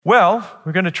Well,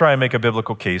 we're going to try and make a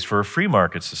biblical case for a free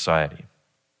market society.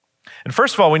 And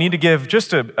first of all, we need to give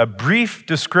just a brief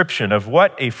description of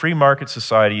what a free market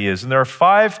society is. And there are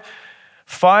five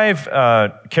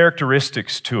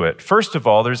characteristics to it. First of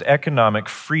all, there's economic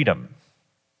freedom.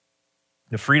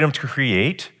 The freedom to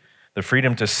create, the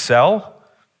freedom to sell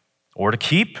or to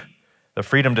keep, the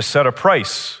freedom to set a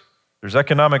price. There's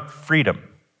economic freedom.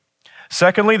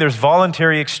 Secondly, there's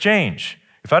voluntary exchange.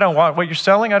 If I don't want what you're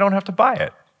selling, I don't have to buy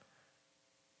it.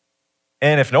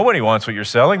 And if nobody wants what you're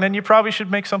selling, then you probably should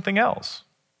make something else.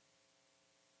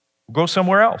 Go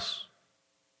somewhere else.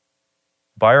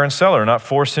 Buyer and seller are not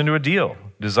forced into a deal.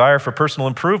 Desire for personal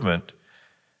improvement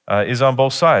is on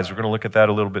both sides. We're going to look at that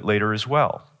a little bit later as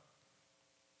well.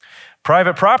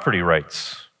 Private property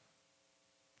rights.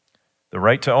 The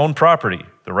right to own property,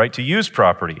 the right to use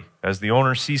property as the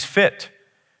owner sees fit,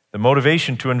 the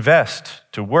motivation to invest,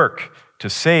 to work, to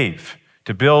save,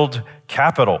 to build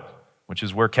capital, which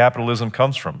is where capitalism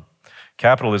comes from.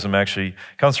 Capitalism actually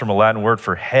comes from a Latin word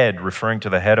for head, referring to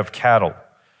the head of cattle,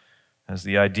 as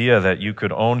the idea that you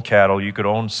could own cattle, you could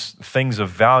own things of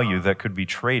value that could be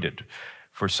traded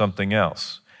for something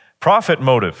else. Profit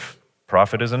motive.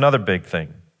 Profit is another big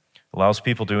thing. Allows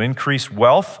people to increase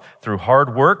wealth through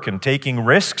hard work and taking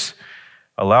risks.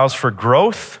 Allows for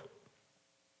growth,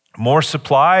 more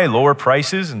supply, lower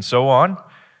prices, and so on.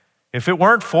 If it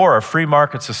weren't for a free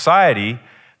market society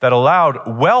that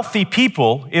allowed wealthy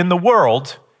people in the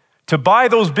world to buy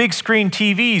those big screen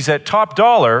TVs at top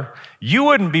dollar, you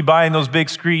wouldn't be buying those big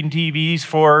screen TVs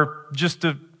for just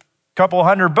a couple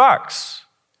 $100.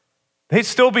 They'd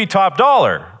still be top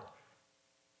dollar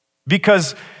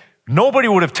because nobody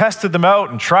would have tested them out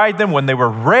and tried them when they were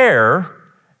rare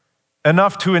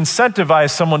enough to incentivize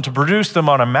someone to produce them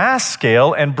on a mass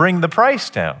scale and bring the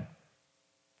price down.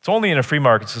 It's only in a free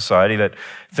market society that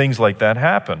things like that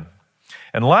happen.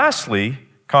 And lastly,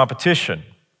 competition.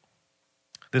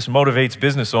 This motivates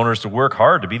business owners to work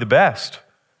hard to be the best.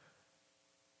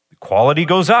 The quality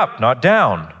goes up, not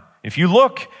down. If you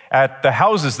look at the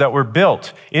houses that were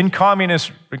built in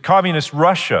communist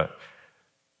Russia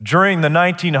during the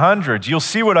 1900s, you'll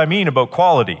see what I mean about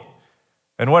quality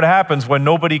and what happens when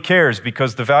nobody cares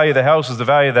because the value of the house is the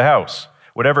value of the house.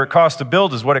 Whatever it costs to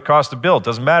build is what it costs to build.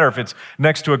 Doesn't matter if it's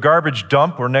next to a garbage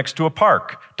dump or next to a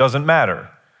park. Doesn't matter.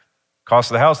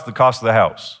 Cost of the house is the cost of the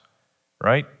house,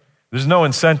 right? There's no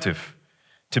incentive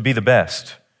to be the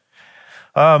best.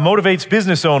 Motivates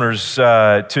business owners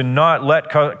to not let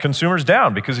consumers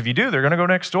down because if you do, they're going to go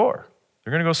next door.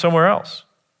 They're going to go somewhere else.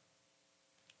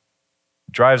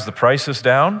 Drives the prices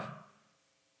down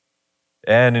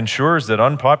and ensures that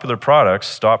unpopular products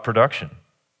stop production.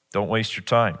 Don't waste your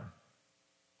time.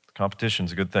 Competition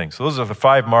is a good thing. So those are the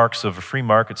 5 marks of a free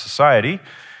market society.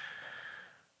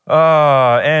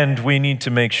 And we need to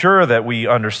make sure that we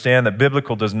understand that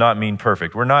biblical does not mean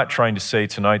perfect. We're not trying to say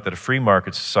tonight that a free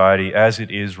market society, as it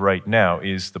is right now,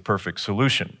 is the perfect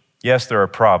solution. Yes, there are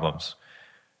problems.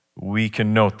 We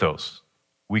can note those.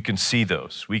 We can see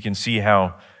those. We can see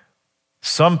how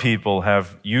some people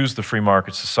have used the free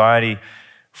market society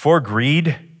for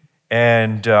greed,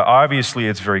 and obviously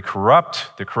it's very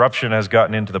corrupt. The corruption has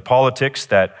gotten into the politics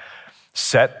that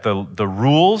set the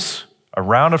rules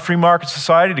around a free market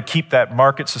society to keep that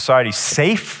market society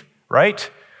safe, right?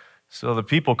 So the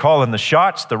people calling the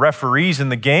shots, the referees in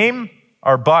the game,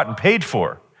 are bought and paid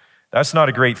for. That's not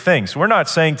a great thing. So we're not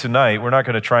saying tonight, we're not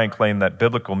going to try and claim that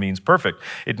biblical means perfect.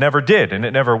 It never did, and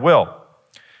it never will.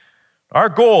 Our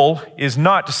goal is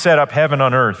not to set up heaven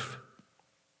on earth.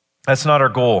 That's not our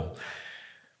goal.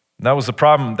 That was the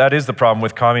problem. That is the problem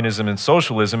with communism and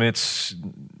socialism. It's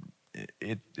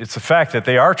the fact that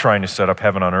they are trying to set up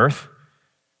heaven on earth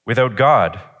without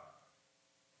God.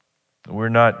 We're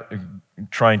not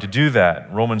trying to do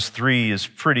that. Romans 3 is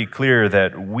pretty clear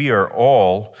that we are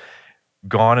all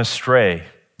gone astray.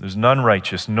 There's none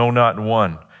righteous, no, not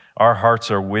one. Our hearts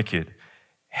are wicked.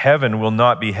 Heaven will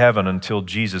not be heaven until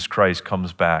Jesus Christ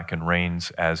comes back and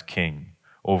reigns as king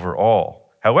over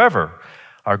all. However,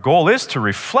 our goal is to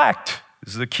reflect,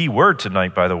 this is the key word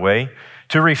tonight, by the way,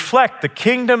 to reflect the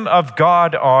kingdom of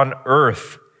God on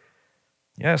earth.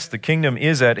 Yes, the kingdom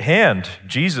is at hand.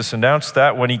 Jesus announced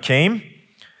that when he came.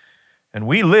 And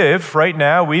we live, right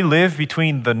now, we live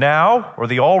between the now, or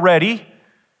the already,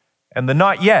 and the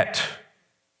not yet,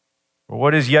 or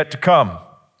what is yet to come.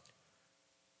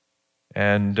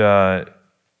 And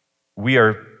we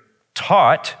are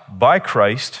taught by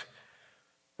Christ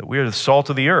that we are the salt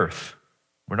of the earth.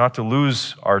 We're not to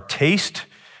lose our taste,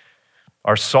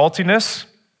 our saltiness.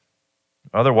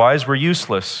 Otherwise, we're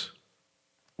useless.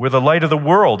 We're the light of the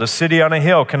world. A city on a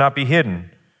hill cannot be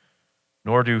hidden.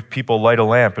 nor do people light a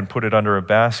lamp and put it under a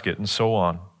basket, and so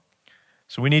on.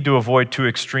 So we need to avoid two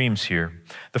extremes here.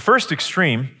 The first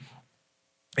extreme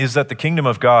is that the kingdom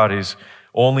of God is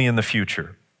only in the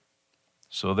future.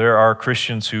 So there are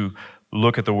Christians who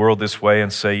look at the world this way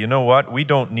and say, you know what, we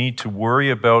don't need to worry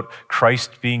about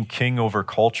Christ being king over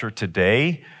culture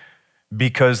today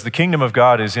because the kingdom of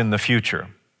God is in the future.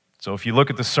 So if you look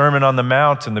at the Sermon on the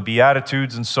Mount and the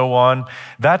Beatitudes and so on,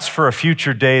 that's for a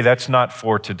future day, that's not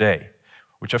for today.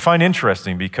 Which I find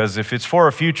interesting because if it's for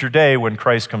a future day when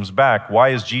Christ comes back, why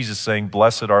is Jesus saying,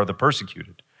 blessed are the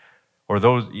persecuted? Or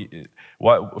those,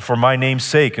 for my name's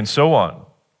sake, and so on.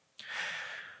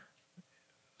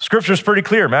 Scripture is pretty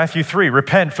clear. Matthew 3,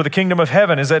 repent for the kingdom of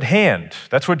heaven is at hand.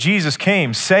 That's what Jesus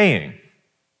came saying.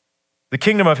 The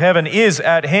kingdom of heaven is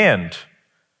at hand.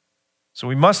 So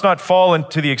we must not fall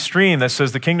into the extreme that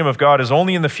says the kingdom of God is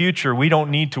only in the future. We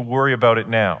don't need to worry about it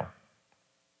now.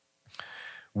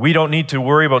 We don't need to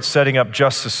worry about setting up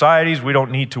just societies. We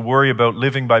don't need to worry about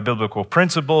living by biblical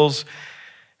principles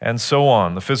and so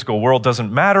on. The physical world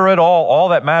doesn't matter at all. All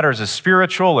that matters is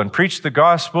spiritual and preach the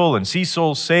gospel and see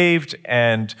souls saved,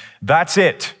 and that's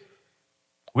it.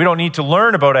 We don't need to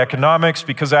learn about economics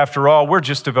because, after all, we're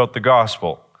just about the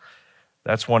gospel.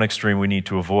 That's one extreme we need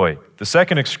to avoid. The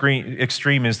second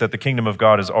extreme is that the kingdom of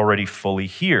God is already fully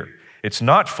here. It's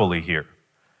not fully here.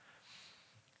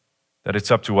 That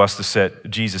it's up to us to set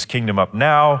Jesus' kingdom up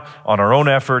now on our own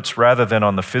efforts rather than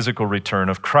on the physical return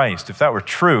of Christ. If that were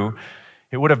true,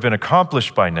 it would have been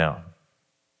accomplished by now.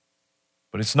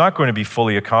 But it's not going to be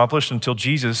fully accomplished until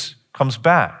Jesus comes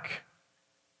back.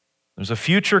 There's a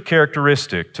future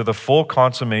characteristic to the full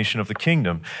consummation of the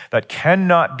kingdom that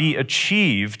cannot be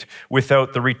achieved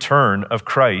without the return of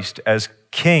Christ as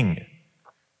king.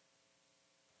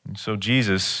 And so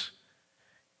Jesus,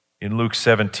 in Luke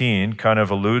 17, kind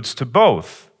of alludes to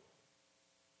both.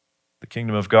 The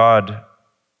kingdom of God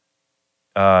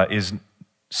is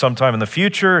sometime in the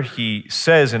future. He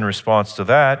says in response to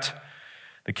that,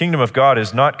 the kingdom of God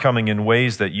is not coming in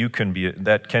ways that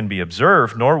can be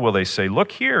observed, nor will they say,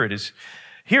 look, here it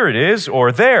is,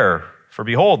 or there. For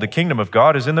behold, the kingdom of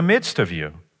God is in the midst of you.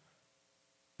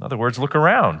 In other words, look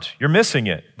around. You're missing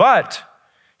it. But,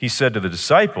 he said to the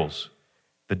disciples,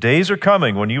 the days are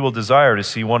coming when you will desire to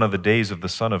see one of the days of the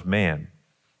Son of Man,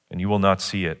 and you will not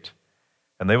see it.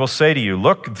 And they will say to you,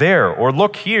 look there, or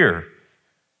look here.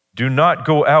 Do not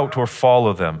go out or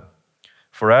follow them.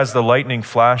 For as the lightning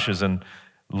flashes and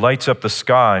lights up the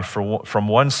sky from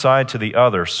one side to the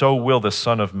other, so will the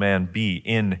Son of Man be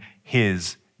in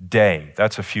his day.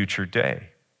 That's a future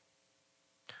day.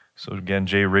 So again,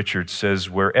 J. Richards says,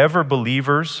 wherever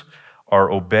believers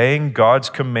are obeying God's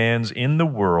commands in the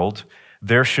world,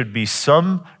 there should be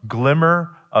some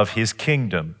glimmer of his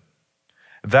kingdom.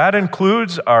 That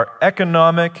includes our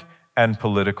economic and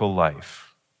political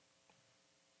life.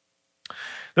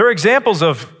 There are examples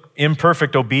of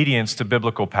imperfect obedience to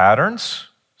biblical patterns.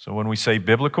 So when we say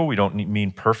biblical, we don't mean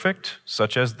perfect,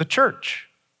 such as the church.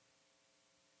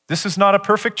 This is not a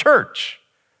perfect church.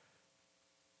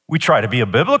 We try to be a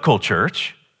biblical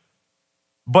church,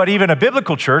 but even a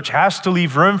biblical church has to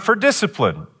leave room for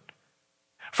discipline,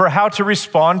 for how to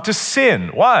respond to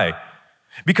sin. Why?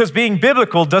 Because being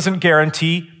biblical doesn't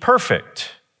guarantee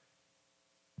perfect.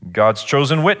 God's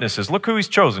chosen witnesses. Look who he's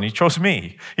chosen. He chose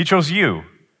me. He chose you.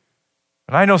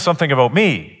 And I know something about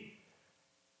me,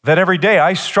 that every day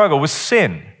I struggle with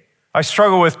sin. I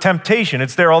struggle with temptation.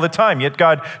 It's there all the time, yet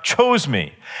God chose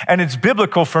me. And it's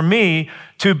biblical for me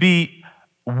to be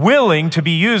willing to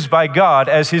be used by God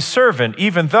as his servant,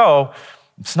 even though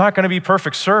it's not going to be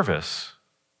perfect service.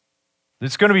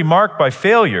 It's going to be marked by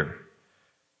failure.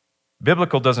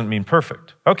 Biblical doesn't mean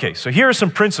perfect. Okay, so here are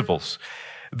some principles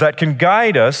that can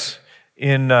guide us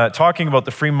in talking about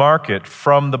the free market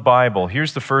from the Bible.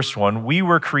 Here's the first one. We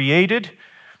were created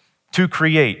to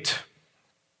create.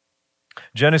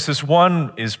 Genesis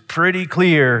 1 is pretty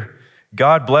clear.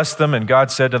 God blessed them, and God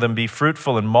said to them, be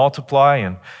fruitful and multiply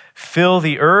and fill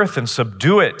the earth and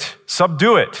subdue it.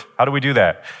 Subdue it. How do we do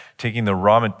that?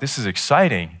 This is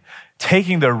exciting.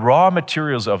 Taking the raw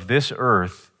materials of this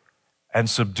earth and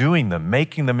subduing them,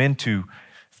 making them into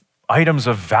items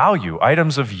of value,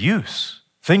 items of use.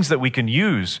 Things that we can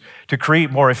use to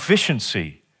create more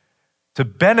efficiency, to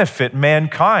benefit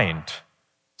mankind.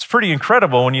 It's pretty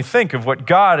incredible when you think of what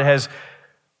God has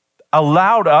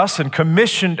allowed us and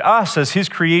commissioned us as his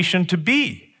creation to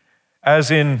be,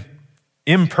 as in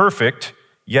imperfect,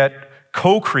 yet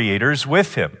co-creators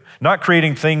with him. Not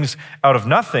creating things out of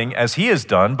nothing as he has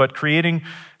done, but creating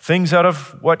things out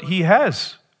of what he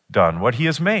has done, what he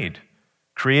has made.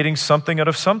 Creating something out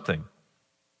of something.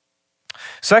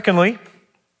 Secondly,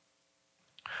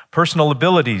 Personal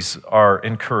abilities are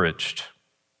encouraged.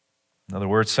 In other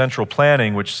words, central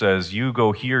planning, which says you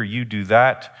go here, you do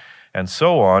that, and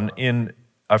so on. In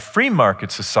a free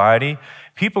market society,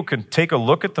 people can take a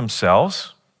look at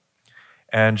themselves,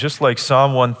 and just like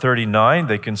Psalm 139,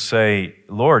 they can say,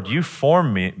 Lord, you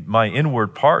formed me, my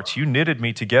inward parts. You knitted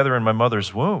me together in my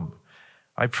mother's womb.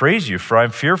 I praise you, for I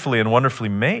am fearfully and wonderfully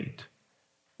made.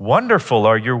 Wonderful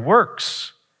are your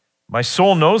works. My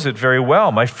soul knows it very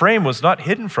well. My frame was not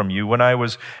hidden from you when I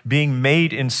was being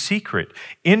made in secret,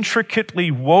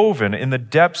 intricately woven in the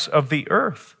depths of the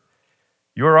earth.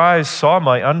 Your eyes saw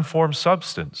my unformed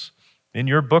substance. In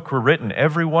your book were written,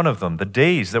 every one of them, the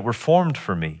days that were formed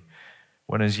for me,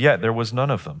 when as yet there was none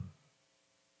of them.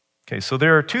 Okay, so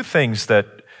there are two things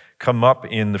that come up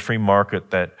in the free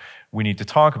market that we need to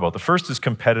talk about. The first is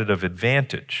competitive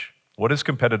advantage. What is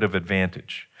competitive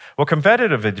advantage? Well,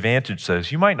 competitive advantage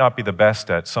says you might not be the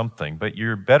best at something, but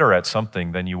you're better at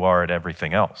something than you are at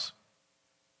everything else.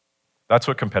 That's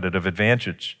what competitive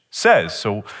advantage says.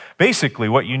 So basically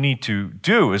what you need to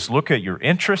do is look at your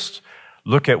interests,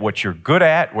 look at what you're good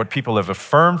at, what people have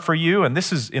affirmed for you. And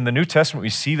this is in the New Testament, we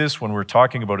see this when we're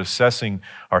talking about assessing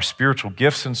our spiritual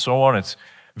gifts and so on. It's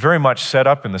very much set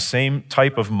up in the same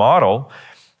type of model.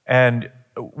 And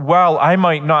while I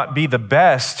might not be the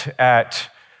best at,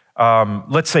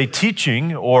 let's say,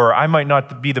 teaching, or I might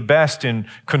not be the best in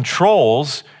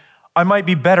controls, I might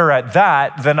be better at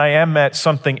that than I am at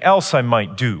something else I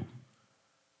might do.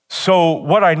 So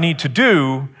what I need to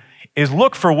do is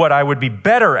look for what I would be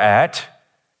better at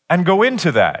and go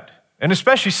into that. And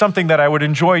especially something that I would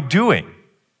enjoy doing,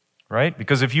 right?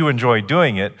 Because if you enjoy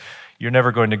doing it, you're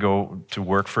never going to go to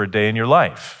work for a day in your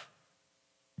life.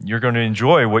 You're going to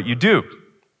enjoy what you do.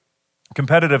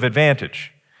 Competitive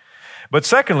advantage. But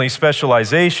secondly,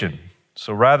 specialization.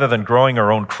 So rather than growing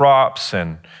our own crops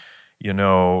and,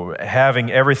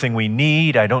 having everything we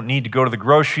need, I don't need to go to the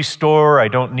grocery store. I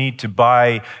don't need to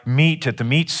buy meat at the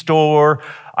meat store.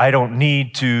 I don't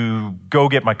need to go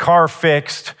get my car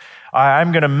fixed.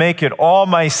 I'm going to make it all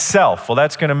myself. Well,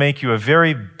 that's going to make you a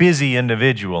very busy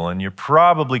individual, and you're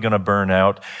probably going to burn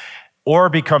out or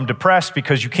become depressed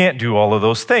because you can't do all of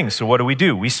those things. So what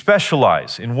do? We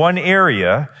specialize in one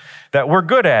area that we're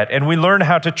good at, and we learn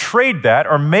how to trade that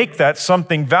or make that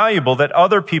something valuable that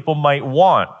other people might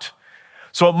want.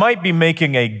 So it might be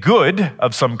making a good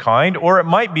of some kind, or it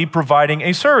might be providing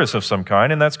a service of some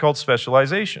kind, and that's called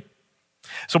specialization.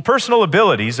 So personal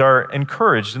abilities are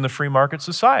encouraged in the free market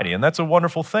society, and that's a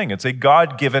wonderful thing. It's a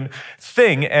God-given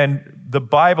thing, and the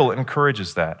Bible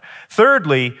encourages that.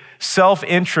 Thirdly,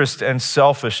 self-interest and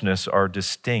selfishness are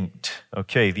distinct.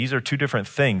 Okay, these are two different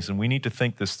things, and we need to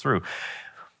think this through.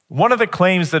 One of the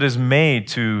claims that is made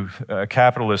to a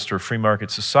capitalist or free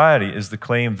market society is the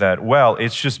claim that, well,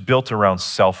 it's just built around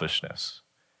selfishness,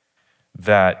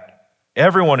 that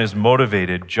everyone is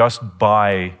motivated just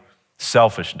by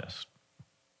selfishness.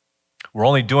 We're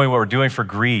only doing what we're doing for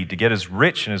greed, to get as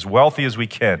rich and as wealthy as we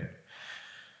can.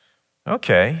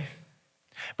 Okay,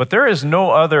 but there is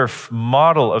no other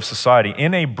model of society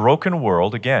in a broken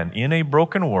world,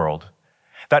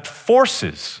 that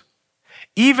forces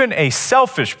even a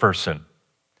selfish person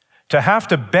to have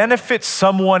to benefit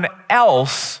someone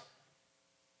else,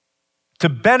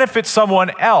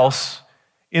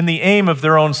 in the aim of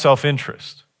their own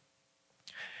self-interest.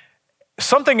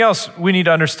 Something else we need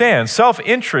to understand,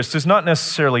 self-interest is not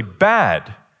necessarily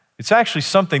bad. It's actually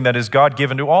something that is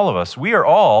God-given to all of us. We are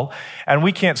all, and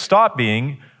we can't stop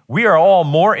being, we are all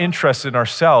more interested in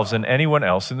ourselves than anyone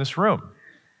else in this room.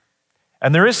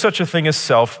 And there is such a thing as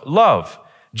self-love.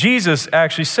 Jesus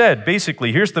actually said,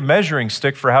 basically, here's the measuring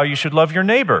stick for how you should love your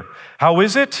neighbor. How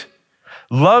is it?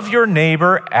 Love your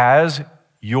neighbor as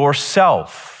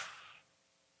yourself.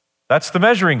 That's the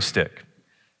measuring stick.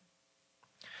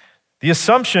 The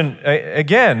assumption,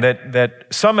 again, that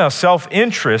somehow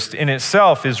self-interest in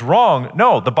itself is wrong.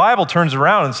 No, the Bible turns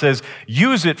around and says,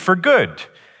 use it for good.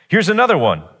 Here's another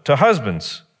one to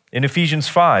husbands in Ephesians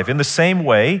 5. In the same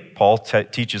way, Paul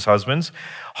teaches husbands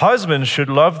should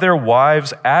love their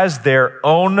wives as their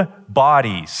own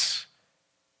bodies.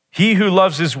 He who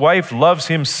loves his wife loves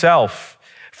himself,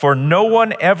 for no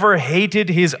one ever hated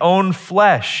his own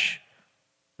flesh.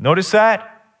 Notice that?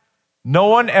 No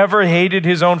one ever hated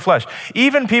his own flesh.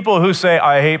 Even people who say,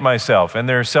 I hate myself, and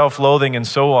they're self-loathing and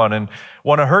so on, and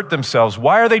want to hurt themselves.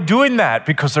 Why are they doing that?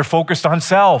 Because they're focused on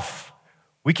self.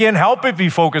 We can't help but be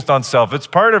focused on self. It's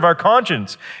part of our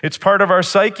conscience. It's part of our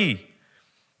psyche.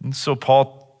 And so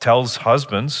Paul tells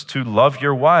husbands to love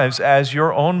your wives as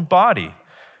your own body.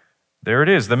 There it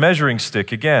is, the measuring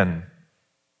stick again.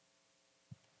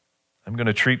 I'm going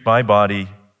to treat my body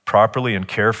properly and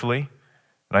carefully.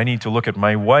 And I need to look at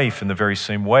my wife in the very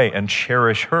same way and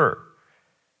cherish her.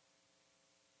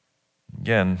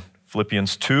 Again,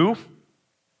 Philippians 2,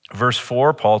 verse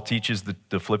 4, Paul teaches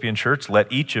the Philippian church,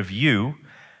 let each of you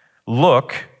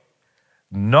look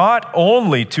not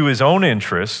only to his own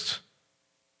interests,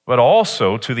 but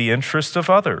also to the interests of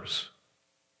others.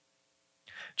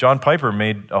 John Piper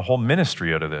made a whole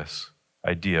ministry out of this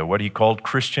idea, what he called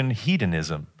Christian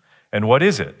hedonism. And what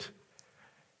is it?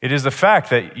 It is the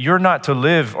fact that you're not to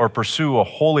live or pursue a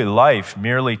holy life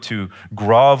merely to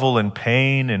grovel in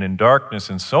pain and in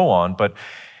darkness and so on, but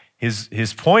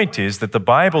his point is that the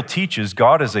Bible teaches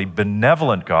God is a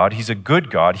benevolent God, he's a good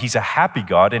God, he's a happy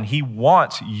God, and he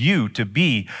wants you to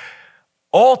be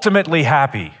ultimately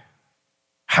happy,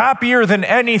 happier than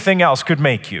anything else could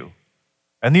make you.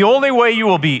 And the only way you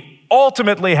will be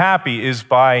ultimately happy is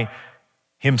by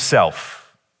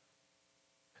himself.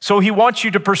 So he wants you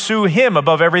to pursue him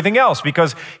above everything else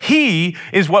because he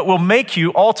is what will make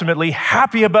you ultimately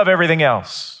happy above everything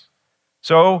else.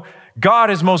 So God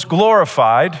is most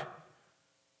glorified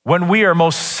when we are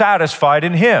most satisfied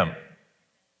in him.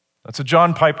 That's a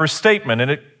John Piper statement,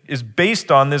 and it is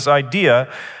based on this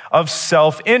idea of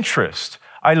self-interest.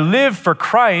 I live for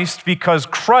Christ because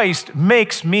Christ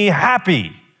makes me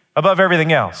happy above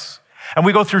everything else. And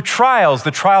we go through trials. The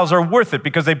trials are worth it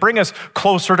because they bring us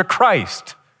closer to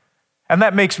Christ. And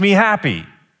that makes me happy.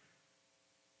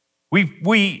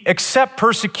 We accept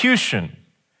persecution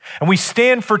and we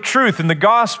stand for truth in the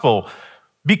gospel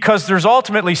because there's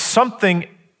ultimately something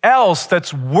else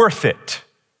that's worth it.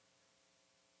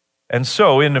 And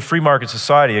so in the free market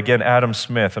society, again, Adam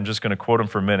Smith, I'm just going to quote him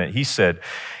for a minute. He said,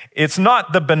 it's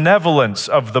not the benevolence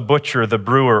of the butcher, the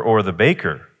brewer, or the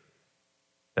baker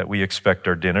that we expect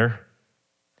our dinner,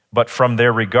 but from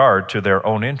their regard to their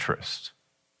own interest.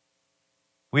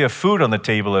 We have food on the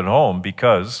table at home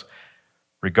because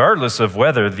regardless of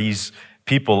whether these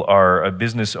people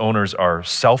business owners are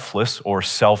selfless or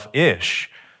selfish,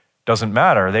 doesn't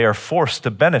matter. They are forced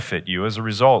to benefit you as a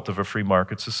result of a free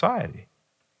market society.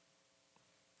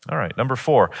 All right, number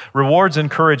 4, rewards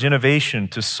encourage innovation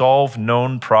to solve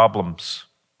known problems.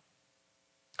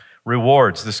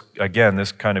 Rewards, this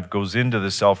kind of goes into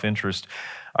the self-interest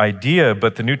idea,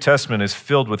 but the New Testament is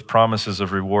filled with promises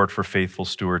of reward for faithful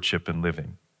stewardship and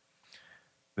living.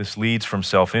 This leads from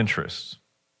self-interest.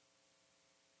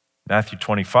 Matthew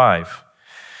 25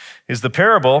 is the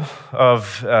parable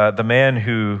of the man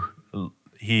who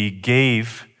he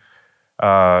gave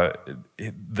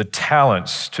the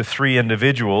talents to 3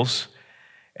 individuals,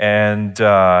 and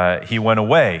he went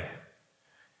away.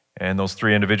 And those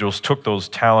 3 individuals took those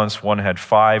talents. One had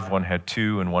 5, one had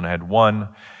 2, and one had 1.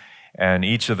 And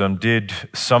each of them did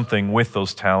something with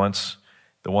those talents.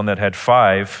 The one that had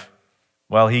 5,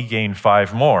 well, he gained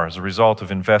 5 more as a result of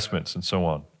investments and so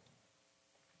on.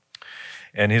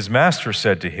 And his master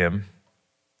said to him,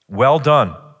 well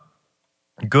done,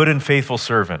 good and faithful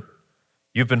servant.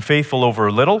 You've been faithful over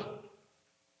a little.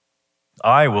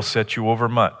 I will set you over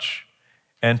much.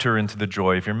 Enter into the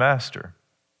joy of your master.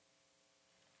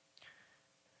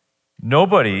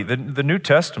 Nobody, the New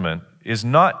Testament is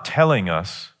not telling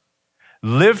us,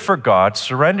 live for God,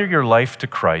 surrender your life to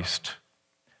Christ,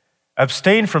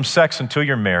 abstain from sex until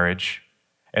your marriage,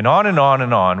 and on and on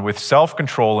and on with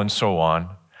self-control and so on.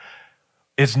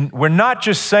 We're not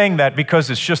just saying that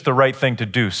because it's just the right thing to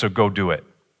do, so go do it.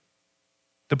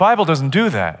 The Bible doesn't do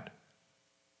that.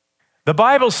 The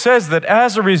Bible says that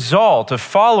as a result of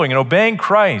following and obeying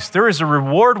Christ, there is a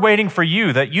reward waiting for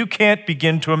you that you can't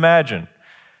begin to imagine.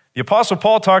 The Apostle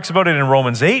Paul talks about it in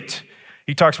Romans 8.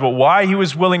 He talks about why he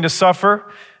was willing to suffer.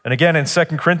 And again, in 2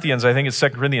 Corinthians, I think it's 2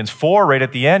 Corinthians 4, right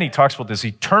at the end, he talks about this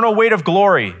eternal weight of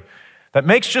glory that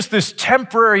makes just this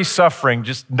temporary suffering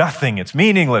just nothing. It's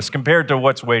meaningless compared to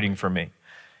what's waiting for me.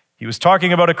 He was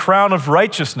talking about a crown of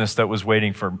righteousness that was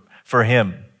waiting for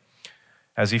him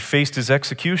as he faced his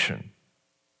execution.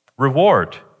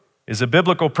 Reward is a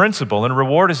biblical principle, and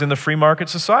reward is in the free market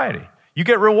society. You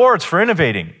get rewards for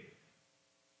innovating.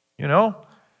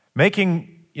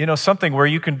 Making, something where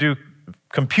you can do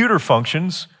computer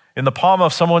functions in the palm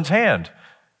of someone's hand.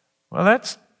 Well,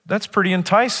 that's pretty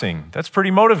enticing. That's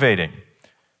pretty motivating.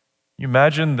 You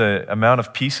imagine the amount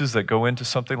of pieces that go into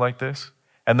something like this?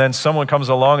 And then someone comes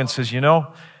along and says,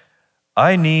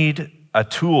 I need a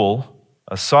tool,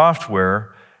 a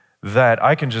software that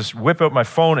I can just whip out my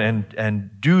phone and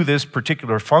do this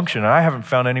particular function, and I haven't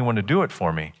found anyone to do it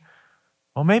for me.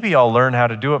 Well, maybe I'll learn how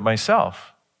to do it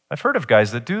myself. I've heard of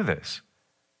guys that do this.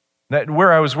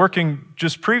 Where I was working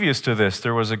just previous to this,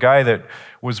 there was a guy that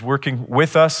was working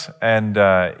with us, and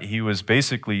he was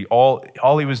basically,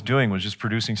 all he was doing was just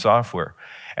producing software.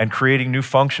 and creating new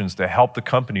functions to help the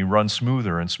company run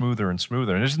smoother and smoother and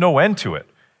smoother. And there's no end to it.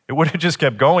 It would have just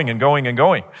kept going and going and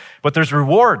going. But there's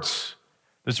rewards.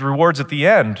 There's rewards at the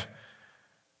end.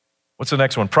 What's the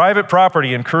next one? Private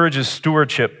property encourages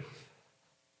stewardship.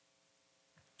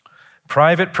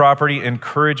 Private property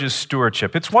encourages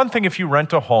stewardship. It's one thing if you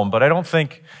rent a home, but I don't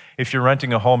think if you're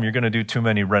renting a home, you're going to do too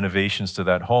many renovations to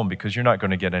that home because you're not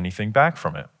going to get anything back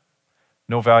from it.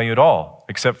 No value at all,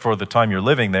 except for the time you're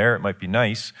living there. It might be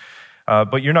nice,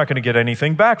 but you're not going to get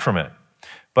anything back from it.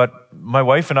 But my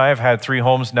wife and I have had 3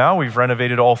 homes now. We've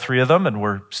renovated all 3 of them, and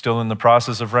we're still in the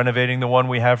process of renovating the one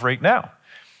we have right now.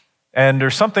 And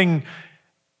there's something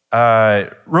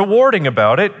rewarding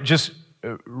about it, just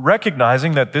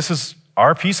recognizing that this is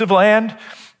our piece of land,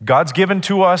 God's given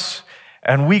to us,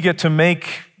 and we get to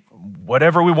make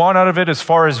whatever we want out of it as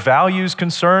far as value is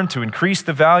concerned, to increase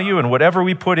the value, and whatever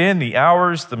we put in, the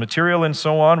hours, the material, and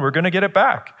so on, we're going to get it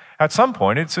back. At some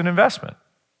point, it's an investment.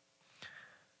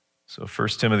 So 1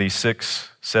 Timothy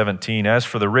 6:17, as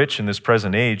for the rich in this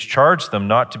present age, charge them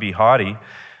not to be haughty,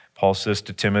 Paul says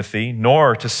to Timothy,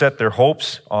 nor to set their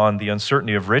hopes on the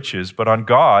uncertainty of riches, but on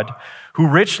God, who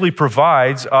richly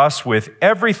provides us with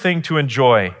everything to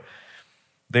enjoy.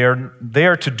 They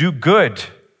are to do good,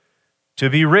 to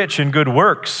be rich in good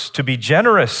works, to be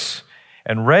generous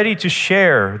and ready to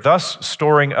share, thus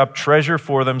storing up treasure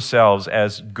for themselves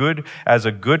as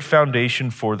a good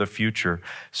foundation for the future,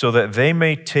 so that they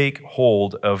may take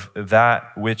hold of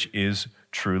that which is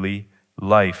truly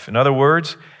life. In other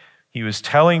words, he was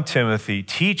telling Timothy,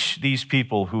 teach these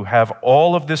people who have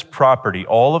all of this property,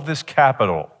 all of this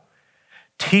capital,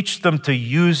 teach them to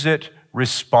use it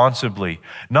responsibly,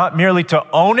 not merely to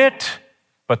own it,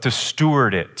 but to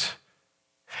steward it.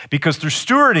 Because through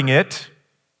stewarding it,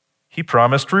 he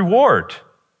promised reward.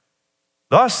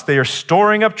 Thus, they are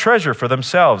storing up treasure for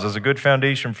themselves as a good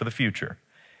foundation for the future.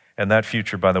 And that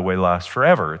future, by the way, lasts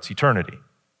forever. It's eternity.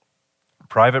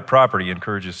 Private property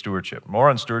encourages stewardship. More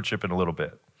on stewardship in a little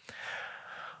bit.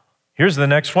 Here's the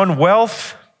next one.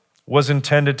 Wealth was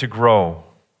intended to grow.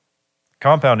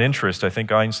 Compound interest, I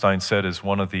think Einstein said, is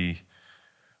one of the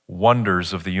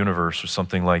wonders of the universe or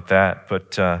something like that.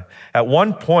 But at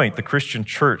one point, the Christian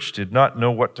church did not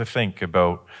know what to think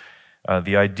about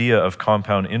the idea of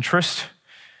compound interest.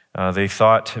 They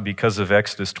thought, because of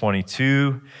Exodus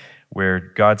 22, where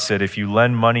God said, if you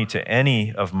lend money to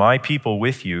any of my people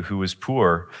with you who is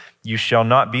poor, you shall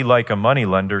not be like a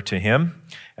moneylender to him,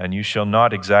 and you shall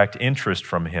not exact interest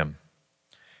from him.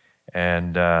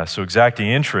 And so exacting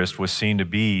interest was seen to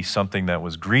be something that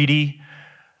was greedy,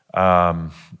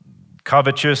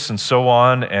 covetous, and so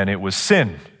on, and it was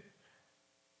sin.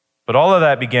 But all of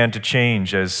that began to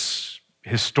change as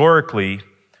historically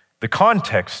the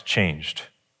context changed.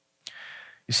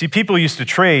 You see, people used to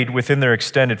trade within their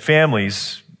extended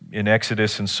families in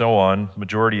Exodus and so on.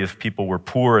 Majority of people were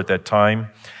poor at that time,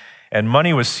 and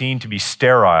money was seen to be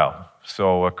sterile.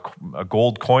 So a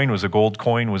gold coin was a gold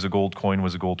coin, was a gold coin,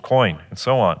 was a gold coin, and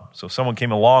so on. So if someone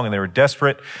came along and they were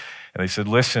desperate, and they said,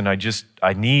 listen,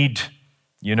 I need,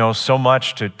 so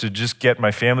much to just get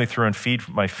my family through and feed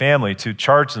my family, to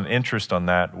charge them interest on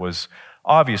that was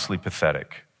obviously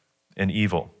pathetic and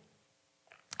evil.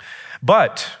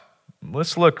 But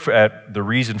let's look at the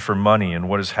reason for money and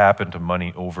what has happened to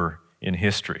money over in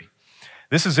history.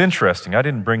 This is interesting. I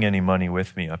didn't bring any money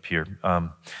with me up here.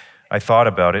 I thought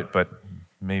about it, but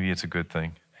maybe it's a good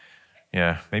thing.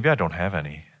 Yeah, maybe I don't have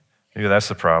any. Maybe that's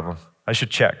the problem. I should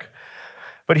check.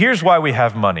 But here's why we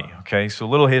have money, okay? So a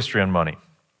little history on money.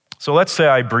 So let's say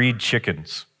I breed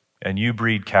chickens and you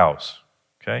breed cows,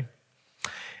 okay?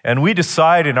 And we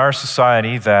decide in our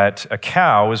society that a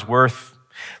cow is worth,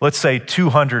 let's say,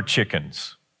 200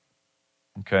 chickens,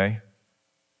 okay?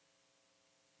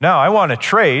 Now, I want to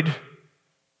trade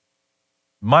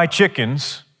my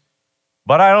chickens,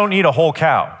 but I don't need a whole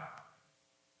cow.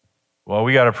 Well,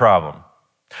 we got a problem.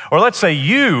 Or let's say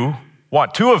you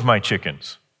want 2 of my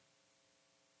chickens.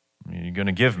 You're going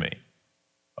to give me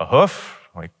a hoof?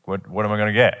 Like, what am I going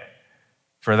to get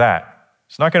for that?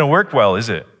 It's not going to work well, is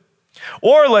it?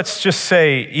 Or let's just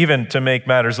say, even to make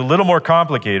matters a little more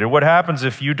complicated, what happens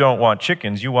if you don't want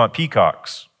chickens, you want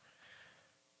peacocks?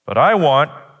 But I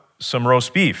want some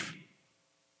roast beef.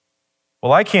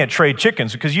 Well, I can't trade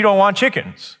chickens because you don't want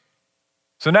chickens.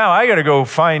 So now I got to go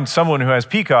find someone who has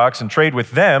peacocks and trade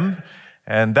with them,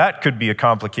 and that could be a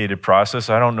complicated process.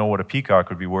 I don't know what a peacock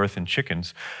would be worth in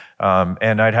chickens.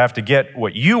 And I'd have to get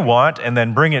what you want and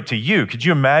then bring it to you. Could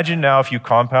you imagine now if you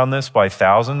compound this by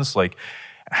thousands, like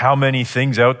how many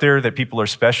things out there that people are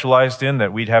specialized in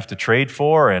that we'd have to trade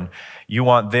for, and you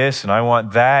want this and I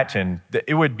want that, and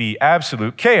it would be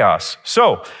absolute chaos.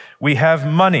 So we have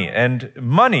money. And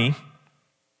money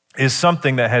is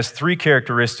something that has three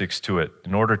characteristics to it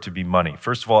in order to be money.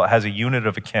 First of all, it has a unit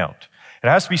of account. It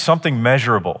has to be something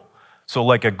measurable. So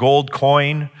like a gold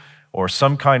coin or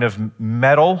some kind of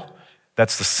metal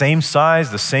that's the same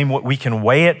size, the same, we can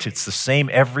weigh it. It's the same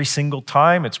every single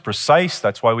time. It's precise.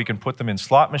 That's why we can put them in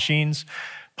slot machines,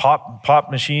 pop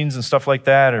machines and stuff like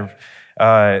that. Or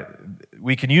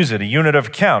we can use it, a unit of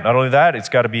account. Not only that, it's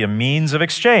got to be a means of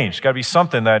exchange. It's got to be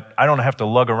something that I don't have to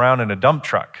lug around in a dump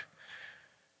truck.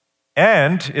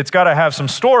 And it's got to have some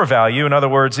store value. In other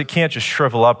words, it can't just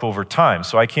shrivel up over time.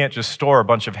 So I can't just store a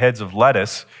bunch of heads of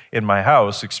lettuce in my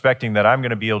house expecting that I'm going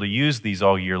to be able to use these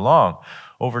all year long.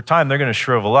 Over time, they're going to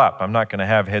shrivel up. I'm not going to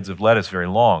have heads of lettuce very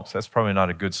long. So that's probably not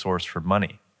a good source for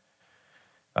money.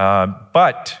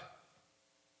 But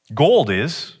gold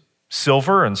is,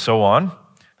 silver and so on.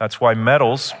 That's why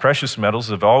metals, precious metals,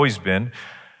 have always been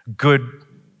good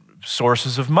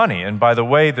sources of money. And by the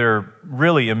way, they're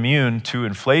really immune to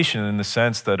inflation in the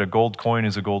sense that a gold coin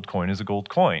is a gold coin is a gold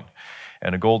coin.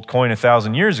 And a gold coin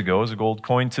 1,000 years ago is a gold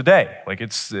coin today. Like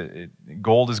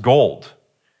gold is gold.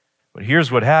 But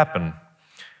here's what happened.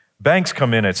 Banks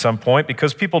come in at some point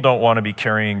because people don't want to be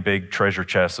carrying big treasure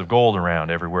chests of gold around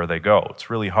everywhere they go.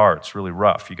 It's really hard. It's really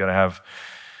rough. You got to have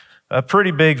a pretty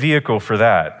big vehicle for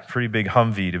that, pretty big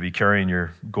Humvee to be carrying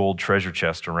your gold treasure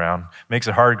chest around. Makes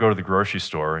it hard to go to the grocery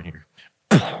store and you're,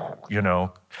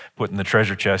 putting the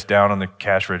treasure chest down on the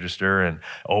cash register and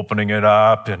opening it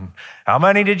up. And how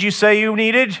many did you say you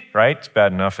needed? Right? It's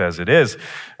bad enough as it is.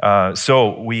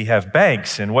 So we have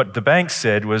banks. And what the bank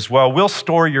said was, well, we'll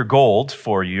store your gold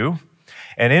for you.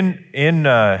 And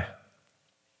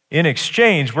in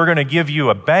exchange, we're going to give you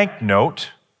a bank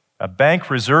note, a bank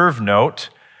reserve note.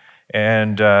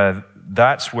 And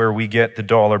that's where we get the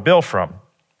dollar bill from.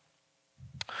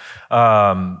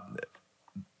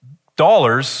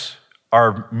 Dollars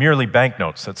are merely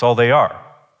banknotes. That's all they are.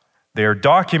 They are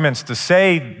documents to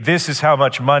say this is how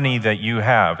much money that you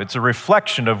have. It's a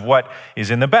reflection of what is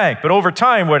in the bank. But over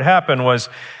time, what happened was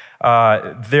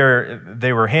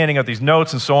they were handing out these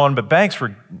notes and so on, but banks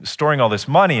were storing all this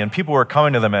money, and people were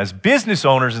coming to them as business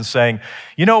owners and saying,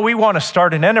 we want to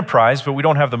start an enterprise, but we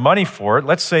don't have the money for it.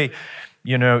 Let's say,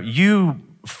 you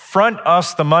front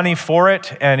us the money for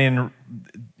it, and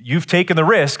you've taken the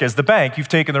risk as the bank, you've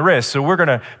taken the risk, so we're going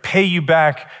to pay you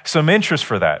back some interest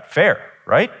for that. Fair,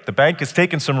 right? The bank has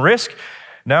taken some risk.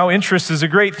 Now interest is a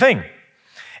great thing.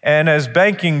 And as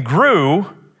banking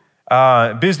grew,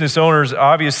 business owners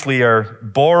obviously are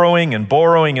borrowing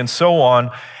and so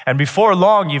on. And before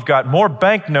long, you've got more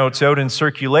banknotes out in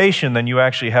circulation than you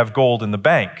actually have gold in the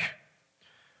bank,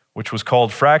 which was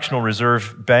called fractional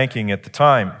reserve banking at the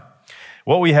time.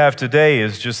 What we have today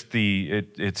is just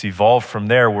it's evolved from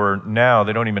there, where now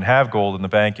they don't even have gold in the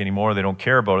bank anymore. They don't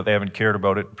care about it. They haven't cared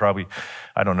about it in probably,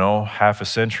 half a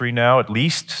century now, at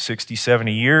least 60,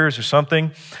 70 years or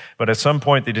something. But at some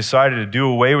point they decided to do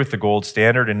away with the gold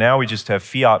standard, and now we just have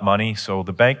fiat money. So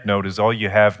the banknote is all you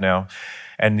have now.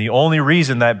 And the only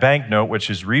reason that banknote,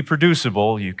 which is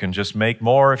reproducible, you can just make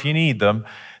more if you need them,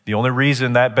 the only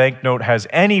reason that banknote has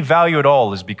any value at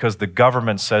all is because the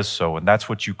government says so, and that's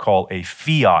what you call a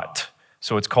fiat.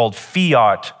 So it's called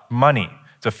fiat money.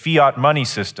 It's a fiat money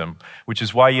system, which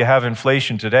is why you have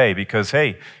inflation today, because, hey,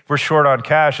 if we're short on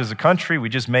cash as a country, we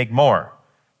just make more.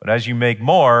 But as you make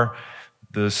more,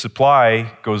 the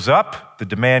supply goes up, the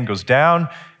demand goes down,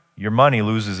 your money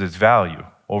loses its value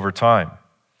over time.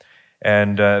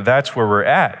 And that's where we're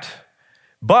at.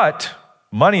 But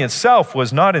money itself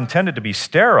was not intended to be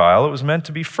sterile. It was meant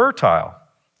to be fertile,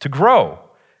 to grow,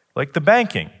 like the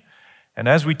banking. And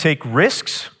as we take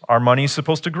risks, our money is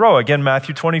supposed to grow. Again,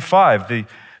 Matthew 25, the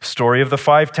story of the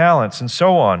 5 talents and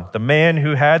so on. The man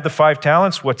who had the 5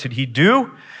 talents, what did he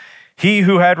do? He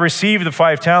who had received the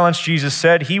 5 talents, Jesus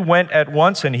said, he went at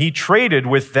once and he traded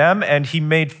with them and he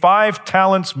made 5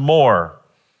 talents more.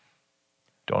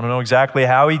 Don't know exactly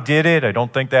how he did it. I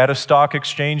don't think they had a stock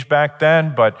exchange back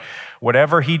then, but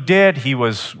whatever he did, he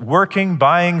was working,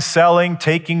 buying, selling,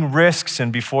 taking risks,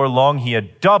 and before long he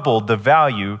had doubled the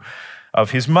value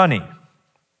of his money.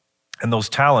 And those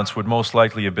talents would most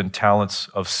likely have been talents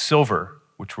of silver,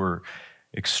 which were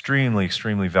extremely,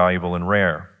 extremely valuable and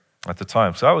rare at the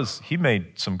time. So he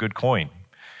made some good coin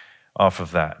off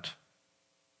of that,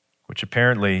 which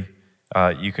apparently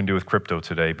you can do with crypto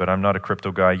today, but I'm not a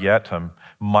crypto guy yet. I'm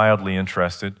mildly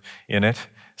interested in it.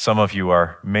 Some of you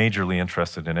are majorly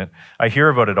interested in it. I hear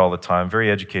about it all the time,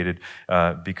 very educated,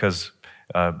 because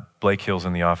Blake Hill's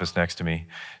in the office next to me.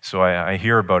 So I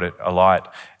hear about it a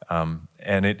lot,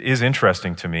 and it is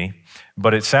interesting to me.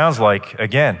 But it sounds like,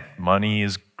 again, money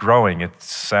is growing. It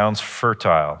sounds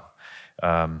fertile.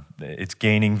 It's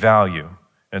gaining value,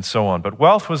 and so on. But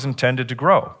wealth was intended to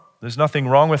grow. There's nothing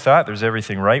wrong with that. There's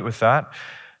everything right with that.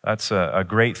 That's a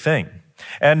great thing.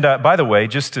 And by the way,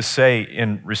 just to say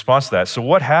in response to that, so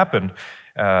what happened,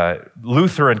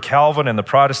 Luther and Calvin and the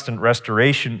Protestant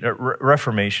Reformation,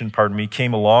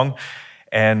 came along,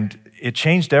 and it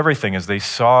changed everything as they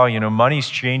saw, money's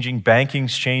changing,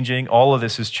 banking's changing, all of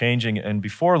this is changing. And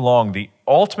before long, the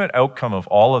ultimate outcome of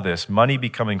all of this, money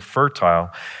becoming fertile,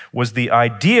 was the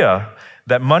idea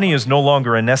that money is no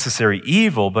longer a necessary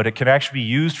evil, but it can actually be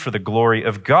used for the glory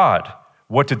of God.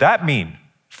 What did that mean?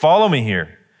 Follow me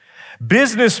here.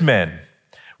 Businessmen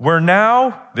were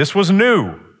now, this was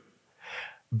new,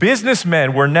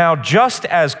 businessmen were now just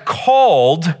as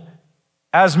called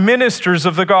as ministers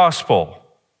of the gospel.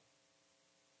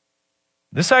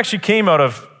 This actually came out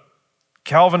of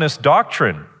Calvinist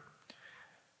doctrine,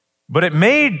 but it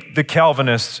made the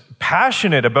Calvinists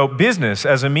passionate about business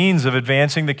as a means of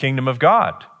advancing the kingdom of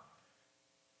God.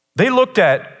 They looked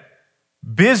at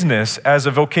business as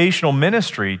a vocational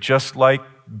ministry, just like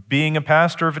being a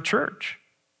pastor of a church.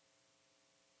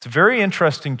 It's a very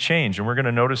interesting change, and we're going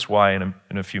to notice why in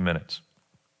a few minutes.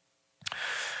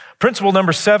 Principle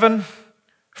number 7,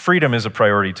 freedom is a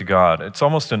priority to God. It's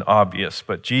almost an obvious,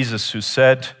 but Jesus, who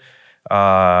said,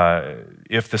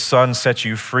 if the Son sets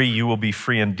you free, you will be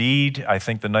free indeed. I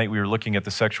think the night we were looking at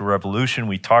the sexual revolution,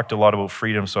 we talked a lot about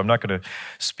freedom, so I'm not going to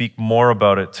speak more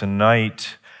about it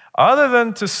tonight, other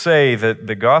than to say that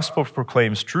the gospel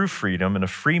proclaims true freedom, and a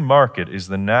free market is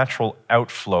the natural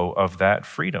outflow of that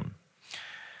freedom.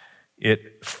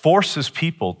 It forces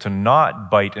people to not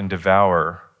bite and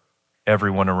devour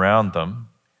everyone around them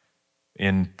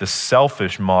in the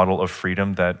selfish model of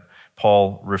freedom that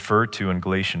Paul referred to in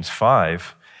Galatians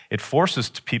 5. It forces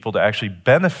people to actually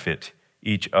benefit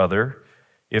each other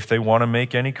if they want to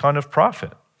make any kind of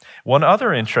profit. One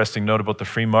other interesting note about the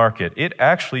free market, it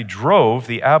actually drove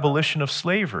the abolition of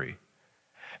slavery,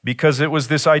 because it was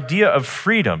this idea of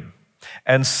freedom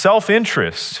and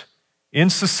self-interest in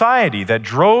society that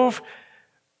drove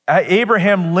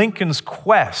Abraham Lincoln's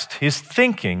quest, his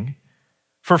thinking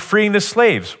for freeing the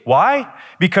slaves. Why?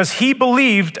 Because he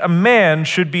believed a man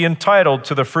should be entitled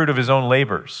to the fruit of his own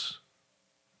labors.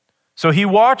 So he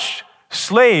watched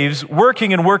slaves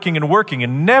working and working and working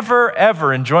and never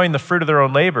ever enjoying the fruit of their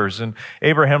own labors. And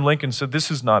Abraham Lincoln said, this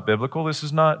is not biblical, this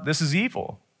is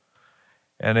evil.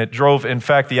 And it drove, in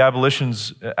fact, the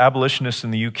abolitionists in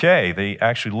the UK, they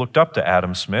actually looked up to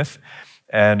Adam Smith,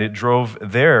 and it drove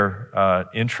their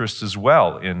interest as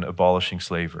well in abolishing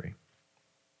slavery.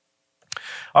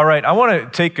 All right, I want to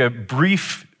take a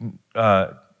brief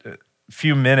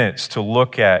few minutes to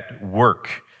look at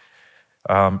work.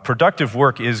 Productive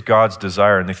work is God's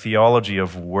desire, and the theology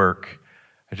of work.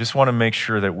 I just want to make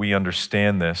sure that we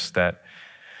understand this, that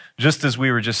just as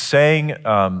we were just saying,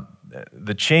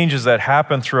 the changes that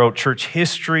happened throughout church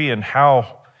history and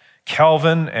how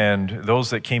Calvin and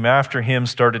those that came after him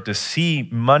started to see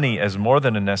money as more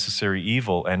than a necessary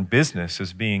evil and business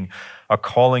as being a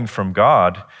calling from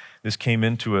God, this came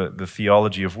into the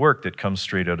theology of work that comes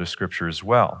straight out of Scripture as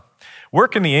well.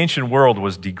 Work in the ancient world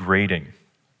was degrading.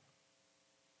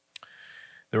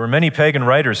 There were many pagan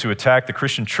writers who attacked the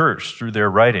Christian church through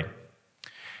their writing.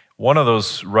 One of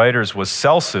those writers was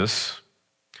Celsus,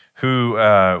 who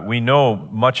we know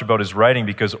much about his writing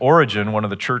because Origen, one of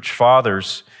the church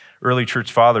fathers, early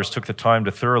church fathers, took the time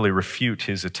to thoroughly refute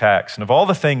his attacks. And of all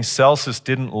the things Celsus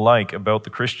didn't like about the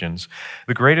Christians,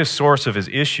 the greatest source of his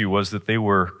issue was that they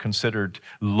were considered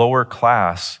lower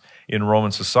class in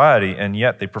Roman society, and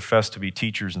yet they professed to be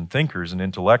teachers and thinkers and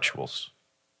intellectuals.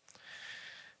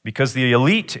 Because the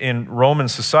elite in Roman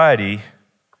society,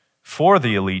 for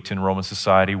the elite in Roman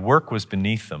society, work was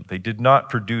beneath them. They did not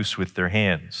produce with their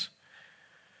hands.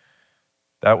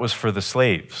 That was for the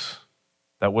slaves.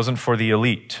 That wasn't for the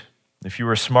elite. If you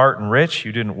were smart and rich,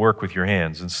 you didn't work with your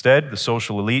hands. Instead, the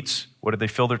social elites, what did they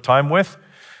fill their time with?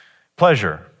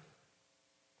 Pleasure.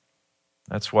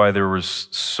 That's why there was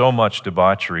so much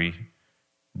debauchery,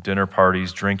 dinner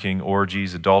parties, drinking,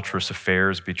 orgies, adulterous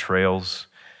affairs, betrayals.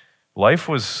 Life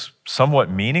was somewhat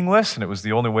meaningless, and it was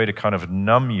the only way to kind of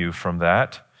numb you from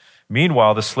that.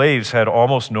 Meanwhile, the slaves had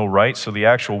almost no rights, so the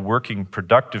actual working,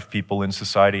 productive people in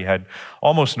society had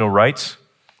almost no rights,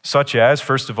 such as,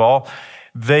 first of all,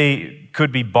 they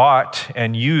could be bought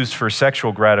and used for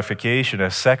sexual gratification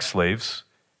as sex slaves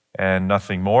and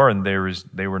nothing more, and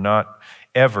they were not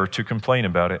ever to complain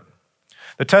about it.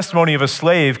 The testimony of a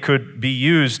slave could be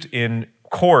used in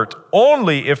court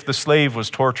only if the slave was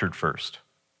tortured first.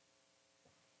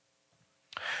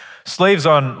 Slaves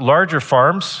on larger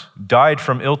farms died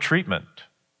from ill treatment.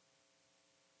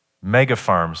 mega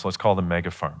farms. Let's call them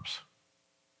mega farms.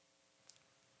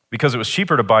 Because it was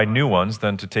cheaper to buy new ones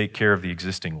than to take care of the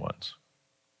existing ones.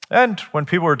 And when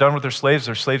people were done with their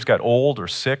slaves got old or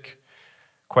sick.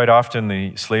 Quite often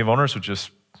the slave owners would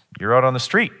just gear out on the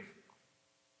street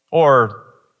or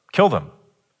kill them.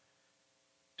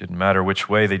 Didn't matter which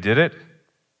way they did it.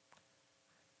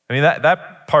 I mean,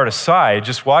 that part aside,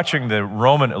 just watching the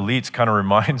Roman elites kind of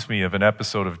reminds me of an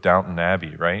episode of Downton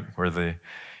Abbey, right? Where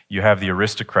you have the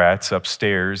aristocrats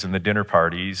upstairs in the dinner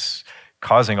parties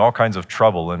causing all kinds of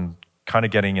trouble and kind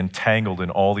of getting entangled in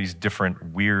all these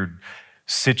different weird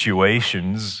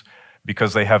situations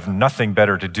because they have nothing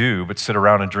better to do but sit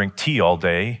around and drink tea all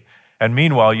day. And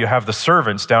meanwhile, you have the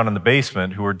servants down in the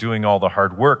basement who are doing all the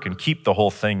hard work and keep the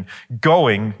whole thing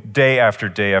going day after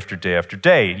day after day after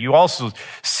day. You also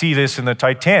see this in the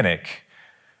Titanic.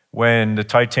 When the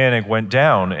Titanic went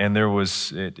down and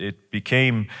it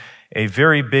became a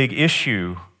very big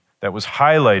issue that was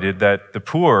highlighted that the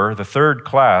poor, the third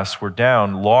class, were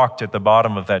down, locked at the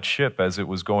bottom of that ship as it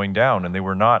was going down, and they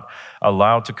were not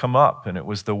allowed to come up. And it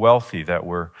was the wealthy that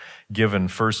were given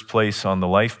first place on the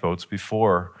lifeboats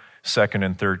before second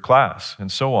and third class,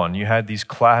 and so on. You had these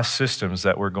class systems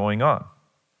that were going on.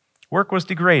 Work was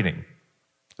degrading.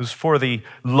 It was for the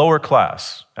lower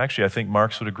class. Actually, I think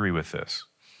Marx would agree with this.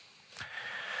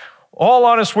 All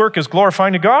honest work is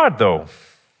glorifying to God, though.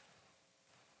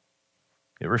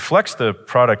 It reflects the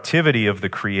productivity of the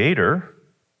Creator.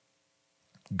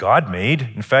 God made.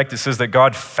 In fact, it says that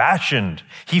God fashioned,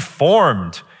 He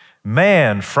formed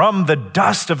man from the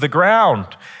dust of the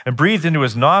ground and breathed into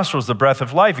his nostrils the breath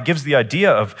of life. It gives the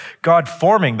idea of God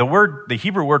forming. The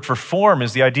Hebrew word for form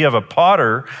is the idea of a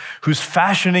potter who's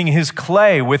fashioning his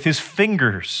clay with his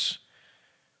fingers.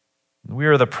 We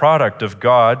are the product of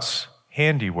God's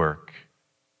handiwork.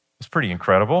 It's pretty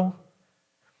incredible.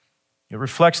 It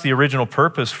reflects the original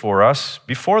purpose for us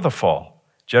before the fall.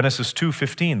 Genesis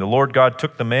 2:15, the Lord God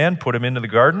took the man, put him into the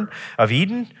Garden of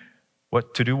Eden.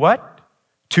 To do what?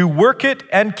 To work it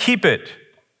and keep it.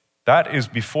 That is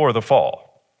before the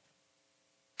fall.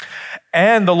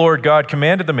 And the Lord God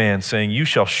commanded the man, saying, you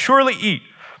shall surely eat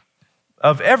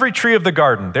of every tree of the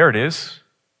garden. There it is.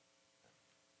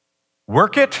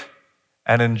 Work it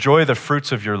and enjoy the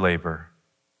fruits of your labor.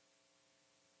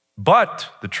 But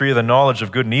the tree of the knowledge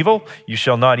of good and evil you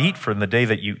shall not eat, for in the day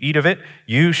that you eat of it,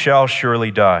 you shall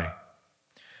surely die.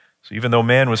 So even though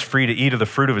man was free to eat of the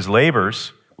fruit of his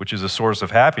labors, which is a source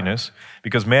of happiness,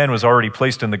 because man was already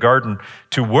placed in the garden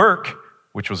to work,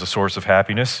 which was a source of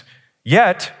happiness,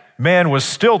 yet man was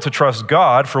still to trust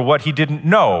God for what he didn't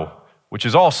know, which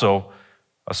is also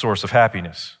a source of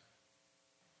happiness.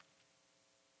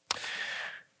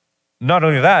 Not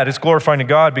only that, it's glorifying to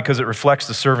God because it reflects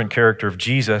the servant character of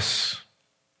Jesus,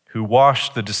 who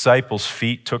washed the disciples'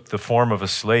 feet, took the form of a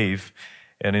slave,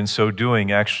 and in so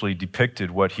doing actually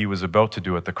depicted what he was about to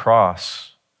do at the cross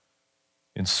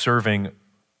in serving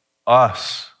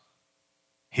us,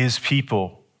 his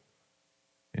people,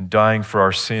 in dying for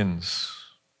our sins.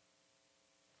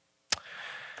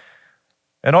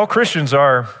 And all Christians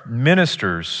are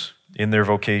ministers in their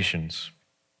vocations.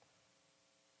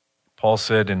 Paul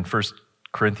said in 1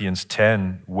 Corinthians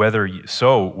 10, whether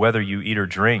you eat or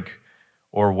drink,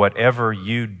 or whatever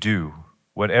you do,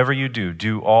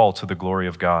 do all to the glory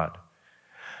of God.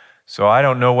 So I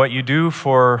don't know what you do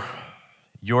for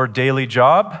your daily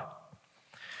job,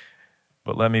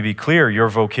 but let me be clear, your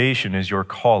vocation is your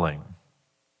calling.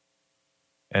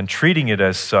 And treating it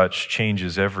as such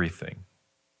changes everything.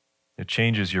 It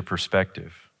changes your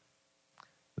perspective.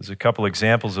 There's a couple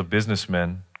examples of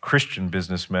businessmen, Christian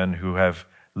businessmen, who have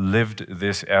lived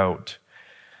this out.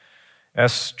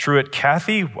 S. Truett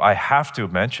Cathy, I have to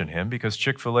mention him because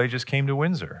Chick-fil-A just came to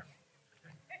Windsor.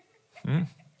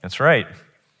 That's right.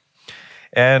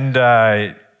 And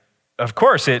of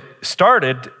course, it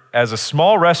started as a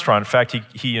small restaurant. In fact,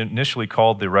 he initially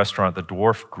called the restaurant the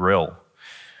Dwarf Grill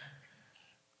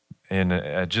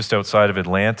just outside of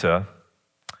Atlanta.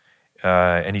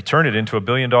 And he turned it into a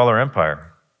billion-dollar empire.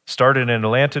 Started in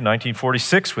Atlanta in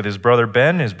 1946 with his brother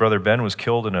Ben. His brother Ben was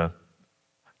killed in a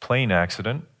plane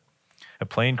accident, a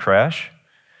plane crash.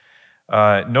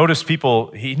 He noticed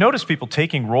people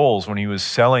taking roles when he was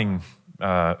selling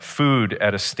food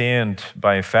at a stand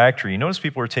by a factory. He noticed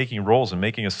people were taking rolls and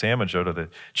making a sandwich out of the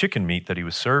chicken meat that he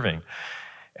was serving.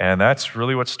 And that's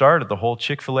really what started the whole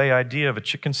Chick-fil-A idea of a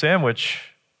chicken sandwich.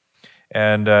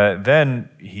 And then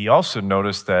he also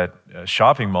noticed that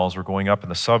shopping malls were going up in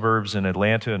the suburbs in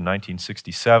Atlanta in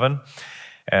 1967.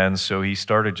 And so he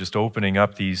started just opening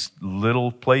up these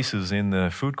little places in the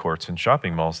food courts and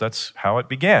shopping malls. That's how it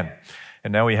began.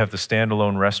 And now we have the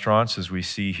standalone restaurants, as we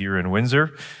see here in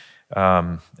Windsor.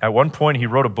 At one point, he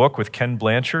wrote a book with Ken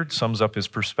Blanchard, sums up his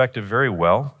perspective very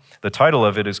well. The title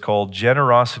of it is called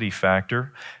Generosity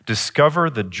Factor: Discover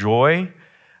the Joy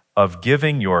of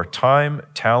Giving Your Time,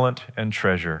 Talent, and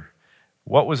Treasure.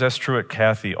 What was S. Truett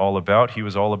Cathy all about? He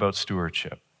was all about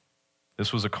stewardship.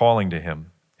 This was a calling to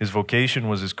him. His vocation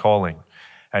was his calling,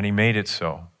 and he made it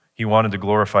so. He wanted to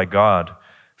glorify God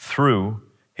through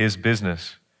his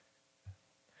business.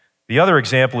 The other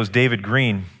example is David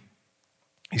Green.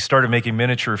 He started making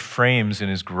miniature frames in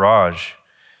his garage,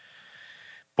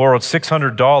 borrowed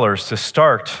 $600 to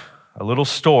start a little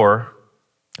store.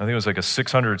 I think it was like a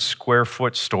 600 square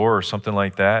foot store or something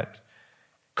like that.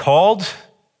 Called,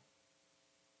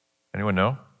 anyone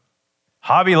know?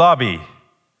 Hobby Lobby.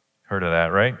 Heard of that,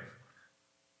 right?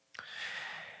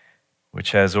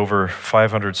 Which has over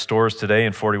 500 stores today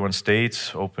in 41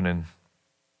 states, open in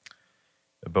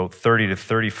about 30 to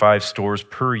 35 stores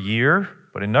per year.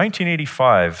 But in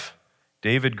 1985,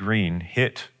 David Green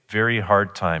hit very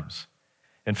hard times.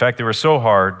 In fact, they were so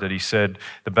hard that he said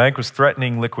the bank was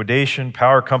threatening liquidation,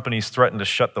 power companies threatened to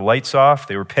shut the lights off,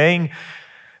 they were paying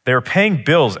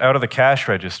bills out of the cash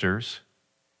registers,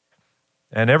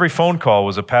 and every phone call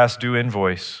was a past due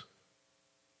invoice.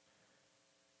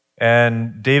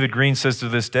 And David Green says to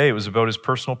this day it was about his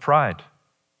personal pride.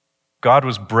 God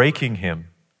was breaking him,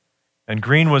 and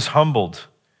Green was humbled,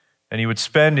 and he would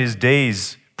spend his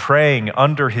days praying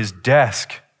under his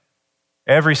desk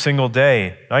every single day.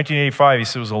 1985, he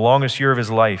said, was the longest year of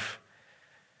his life.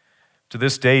 To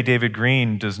this day, David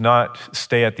Green does not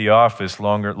stay at the office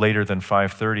later than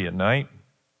 5:30 at night.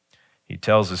 He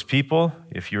tells his people,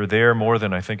 if you're there more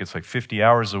than, I think it's like 50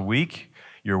 hours a week,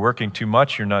 you're working too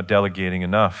much, you're not delegating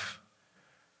enough.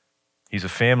 He's a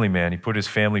family man. He put his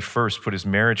family first, put his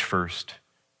marriage first.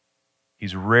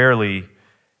 He's rarely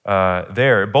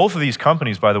there. Both of these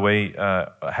companies, by the way,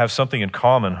 have something in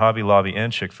common, Hobby Lobby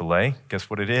and Chick-fil-A. Guess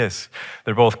what it is?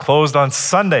 They're both closed on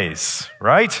Sundays,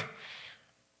 right?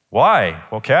 Why?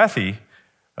 Well, Cathy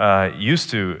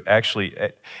used to actually,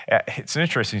 it's an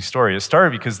interesting story. It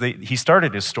started because he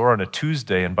started his store on a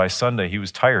Tuesday, and by Sunday he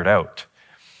was tired out.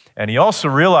 And he also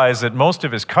realized that most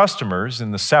of his customers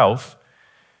in the South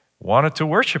wanted to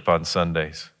worship on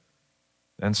Sundays.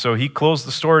 And so he closed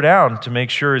the store down to make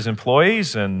sure his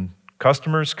employees and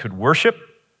customers could worship.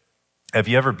 Have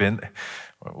you ever been?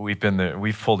 We've been there.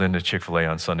 We've pulled into Chick-fil-A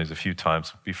on Sundays a few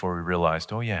times before we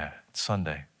realized, oh yeah, it's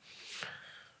Sunday.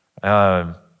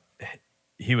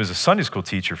 He was a Sunday school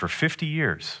teacher for 50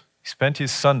 years. He spent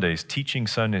his Sundays teaching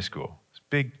Sunday school. He's a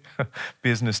big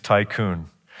business tycoon,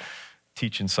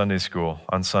 teaching Sunday school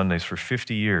on Sundays for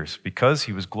 50 years because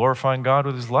he was glorifying God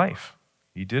with his life.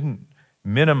 He didn't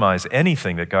minimize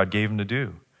anything that God gave him to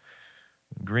do.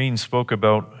 Green spoke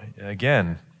about,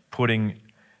 again,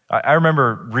 I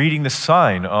remember reading the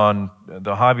sign on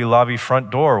the Hobby Lobby front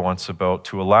door once about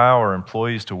to allow our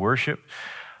employees to worship.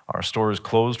 Our store is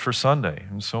closed for Sunday,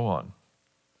 and so on.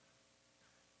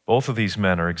 Both of these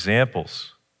men are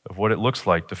examples of what it looks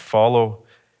like to follow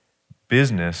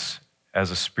business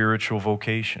as a spiritual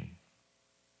vocation.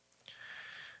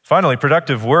 Finally,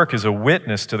 productive work is a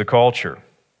witness to the culture,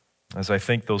 as I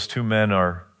think those two men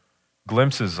are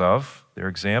glimpses of, they're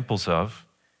examples of.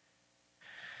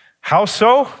 How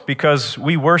so? Because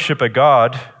we worship a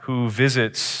God who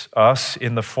visits us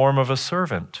in the form of a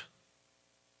servant.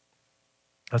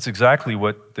 That's exactly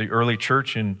what the early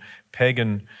church in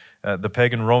the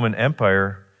pagan Roman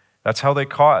Empire, that's how they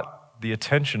caught the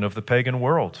attention of the pagan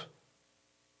world.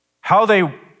 How they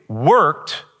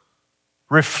worked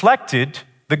reflected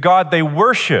the God they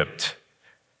worshiped.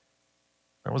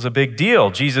 That was a big deal.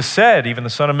 Jesus said, even the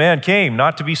Son of Man came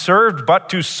not to be served, but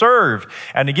to serve,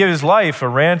 and to give his life a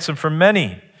ransom for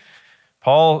many.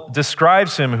 Paul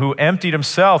describes him who emptied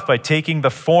himself by taking the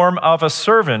form of a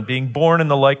servant, being born in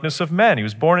the likeness of men. He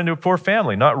was born into a poor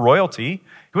family, not royalty.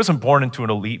 He wasn't born into an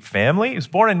elite family. He was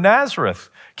born in Nazareth.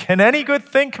 Can any good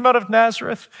thing come out of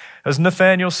Nazareth? As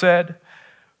Nathanael said.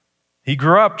 He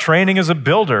grew up training as a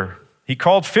builder. He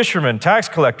called fishermen, tax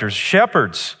collectors,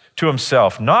 shepherds to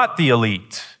himself, not the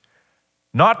elite,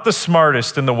 not the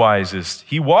smartest and the wisest.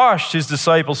 He washed his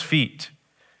disciples' feet.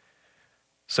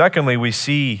 Secondly, we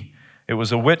see it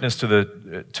was a witness to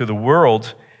the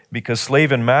world because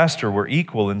slave and master were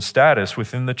equal in status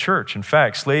within the church. In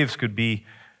fact, slaves could be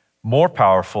more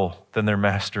powerful than their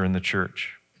master in the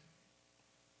church.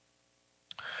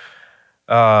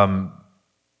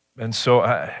 And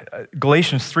so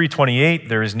Galatians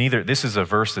 3:28, this is a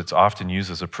verse that's often used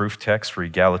as a proof text for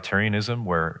egalitarianism,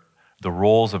 where the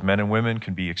roles of men and women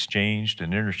can be exchanged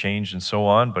and interchanged and so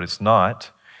on, but it's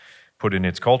not put in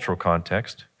its cultural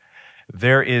context.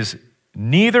 There is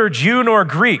Neither Jew nor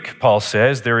Greek, Paul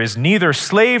says, there is neither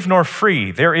slave nor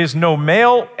free, there is no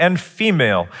male and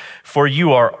female, for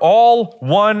you are all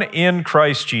one in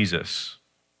Christ Jesus.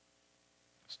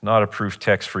 It's not a proof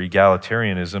text for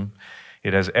egalitarianism.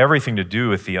 It has everything to do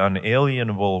with the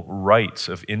unalienable rights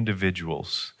of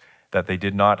individuals that they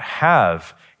did not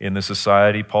have in the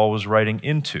society Paul was writing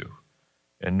into,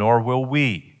 and nor will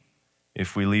we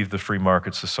if we leave the free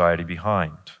market society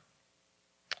behind.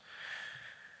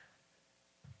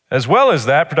 As well as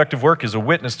that, productive work is a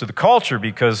witness to the culture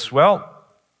because, well,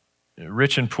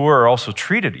 rich and poor are also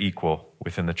treated equal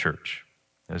within the church.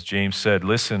 As James said,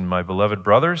 "Listen, my beloved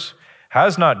brothers,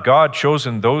 has not God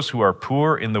chosen those who are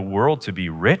poor in the world to be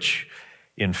rich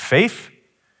in faith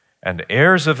and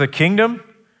heirs of the kingdom,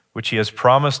 which he has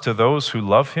promised to those who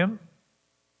love him?"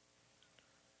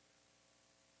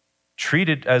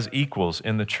 Treated as equals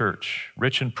in the church,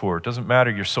 rich and poor. It doesn't matter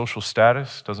your social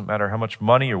status, doesn't matter how much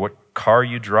money or what car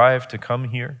you drive to come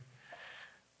here.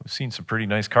 We've seen some pretty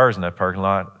nice cars in that parking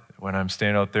lot when I'm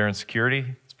standing out there in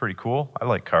security. It's pretty cool. I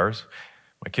like cars.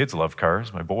 My kids love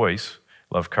cars. My boys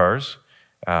love cars.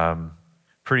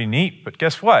 Pretty neat, but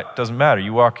guess what? Doesn't matter.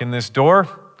 You walk in this door,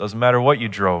 doesn't matter what you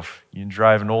drove. You can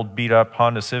drive an old beat-up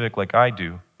Honda Civic like I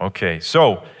do. Okay,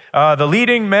 so the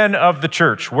leading men of the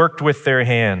church worked with their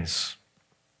hands.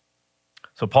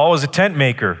 So Paul was a tent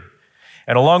maker,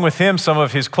 and along with him, some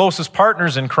of his closest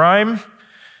partners in crime,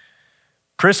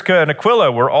 Prisca and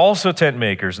Aquila, were also tent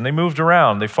makers, and they moved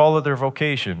around. They followed their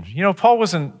vocation. You know, Paul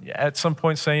wasn't at some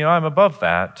point saying, I'm above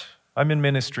that. I'm in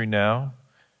ministry now.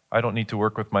 I don't need to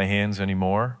work with my hands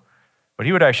anymore. But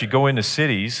he would actually go into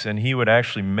cities, and he would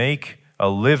actually make a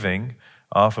living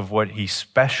off of what he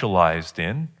specialized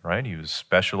in, right? He was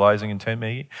specializing in tent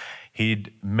making.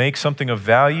 He'd make something of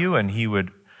value, and he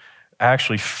would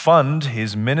actually fund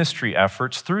his ministry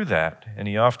efforts through that. And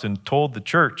he often told the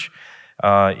church,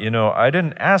 I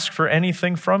didn't ask for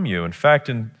anything from you. In fact,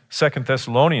 in 2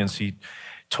 Thessalonians, he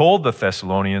told the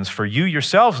Thessalonians, "For you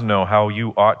yourselves know how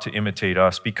you ought to imitate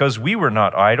us, because we were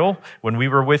not idle when we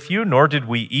were with you, nor did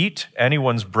we eat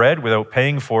anyone's bread without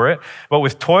paying for it. But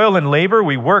with toil and labor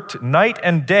we worked night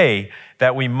and day,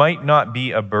 that we might not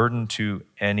be a burden to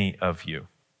any of you."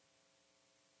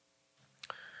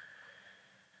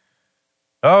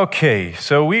 Okay,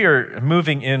 so we are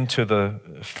moving into the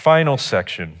final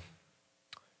section,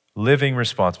 living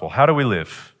responsible. How do we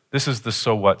live? This is the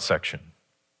so what section.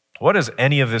 What does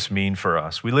any of this mean for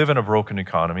us? We live in a broken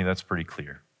economy, that's pretty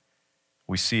clear.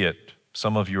 We see it.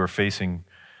 Some of you are facing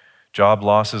job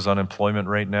losses, unemployment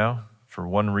right now, for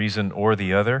one reason or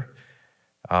the other.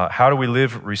 How do we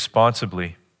live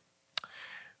responsibly?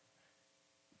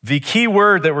 The key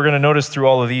word that we're going to notice through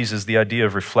all of these is the idea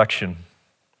of reflection.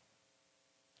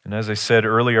 And as I said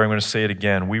earlier, I'm going to say it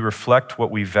again. We reflect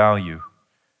what we value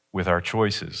with our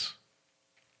choices.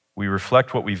 We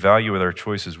reflect what we value with our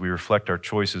choices. We reflect our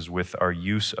choices with our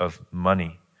use of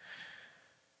money.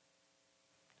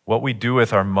 What we do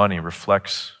with our money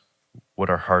reflects what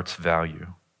our hearts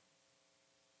value.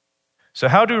 So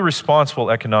how do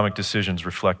responsible economic decisions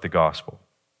reflect the gospel?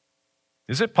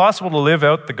 Is it possible to live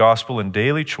out the gospel in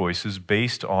daily choices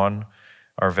based on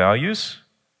our values?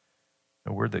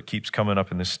 A word that keeps coming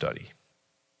up in this study.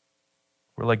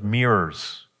 We're like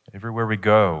mirrors everywhere we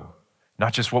go,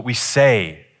 not just what we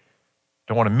say.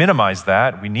 Don't want to minimize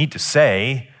that. We need to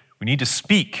say, we need to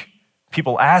speak.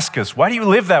 People ask us, why do you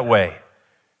live that way?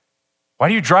 Why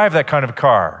do you drive that kind of a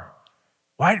car?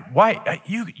 Why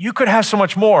you could have so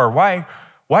much more. Why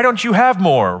don't you have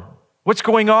more? What's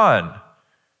going on?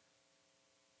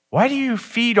 Why do you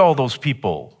feed all those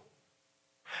people?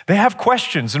 They have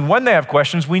questions, and when they have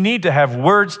questions, we need to have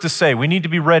words to say. We need to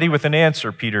be ready with an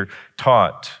answer, Peter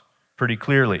taught pretty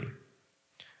clearly.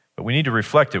 But we need to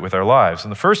reflect it with our lives.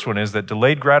 And the first one is that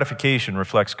delayed gratification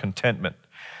reflects contentment.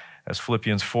 As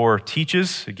Philippians 4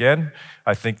 teaches, again,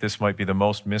 I think this might be the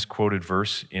most misquoted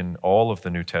verse in all of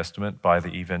the New Testament by the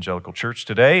evangelical church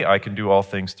today. I can do all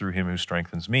things through him who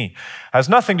strengthens me. Has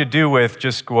nothing to do with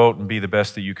just go out and be the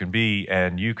best that you can be,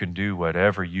 and you can do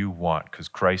whatever you want because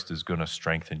Christ is going to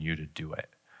strengthen you to do it.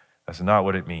 That's not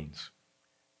what it means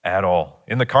at all.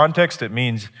 In the context, it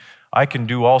means I can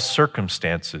do all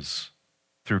circumstances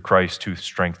through Christ who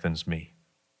strengthens me.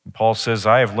 And Paul says,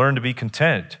 I have learned to be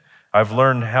content. I've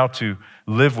learned how to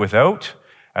live without,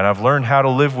 and I've learned how to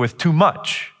live with too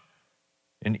much.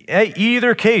 In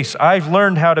either case, I've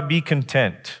learned how to be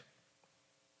content.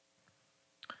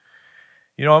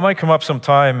 You know, I might come up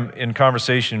sometime in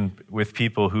conversation with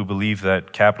people who believe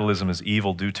that capitalism is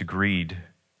evil due to greed,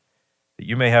 that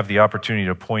you may have the opportunity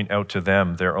to point out to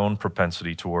them their own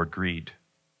propensity toward greed,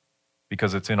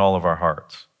 because it's in all of our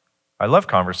hearts. I love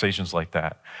conversations like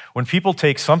that. When people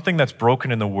take something that's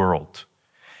broken in the world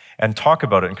and talk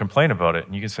about it and complain about it,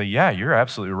 and you can say, yeah, you're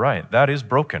absolutely right. That is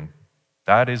broken.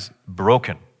 That is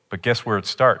broken. But guess where it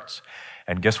starts?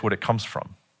 And guess what it comes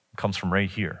from? It comes from right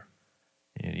here.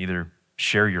 You either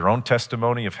share your own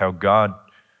testimony of how God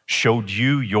showed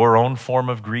you your own form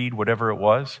of greed, whatever it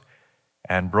was,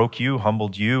 and broke you,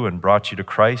 humbled you, and brought you to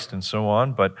Christ, and so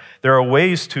on. But there are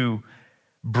ways to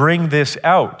bring this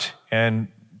out and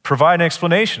provide an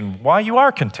explanation why you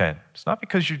are content. It's not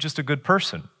because you're just a good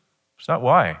person. It's not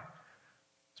why.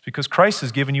 It's because Christ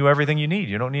has given you everything you need.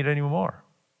 You don't need any more.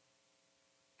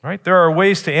 Right? There are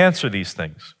ways to answer these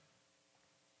things.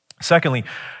 Secondly,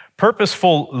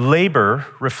 purposeful labor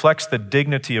reflects the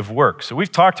dignity of work. So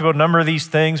we've talked about a number of these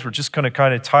things. We're just going to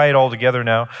kind of tie it all together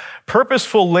now.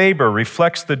 Purposeful labor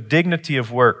reflects the dignity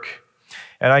of work.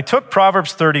 And I took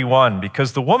Proverbs 31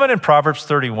 because the woman in Proverbs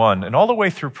 31, and all the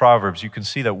way through Proverbs, you can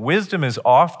see that wisdom is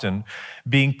often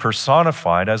being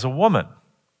personified as a woman,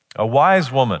 a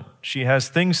wise woman. She has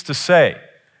things to say.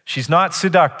 She's not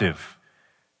seductive,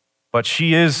 but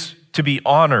she is to be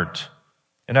honored.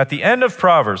 And at the end of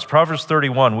Proverbs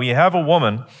 31, we have a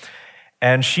woman,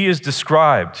 and she is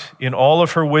described in all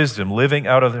of her wisdom, living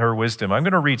out of her wisdom. I'm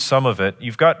going to read some of it.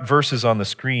 You've got verses on the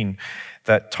screen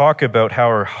that talk about how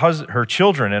her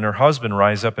children and her husband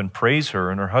rise up and praise her,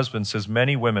 and her husband says,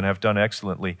 many women have done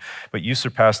excellently, but you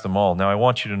surpass them all. Now I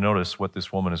want you to notice what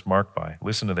this woman is marked by.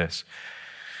 Listen to this.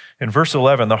 In verse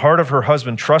 11, the heart of her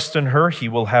husband trusts in her, he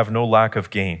will have no lack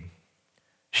of gain.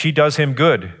 She does him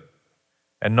good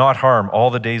and not harm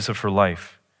all the days of her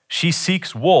life. She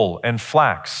seeks wool and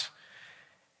flax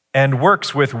and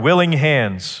works with willing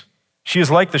hands. She is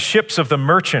like the ships of the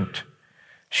merchant.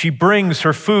 She brings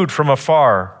her food from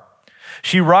afar.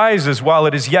 She rises while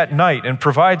it is yet night and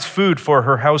provides food for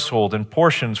her household and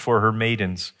portions for her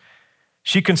maidens.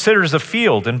 She considers a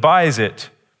field and buys it.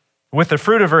 With the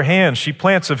fruit of her hands, she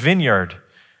plants a vineyard.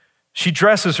 She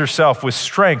dresses herself with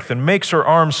strength and makes her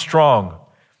arms strong.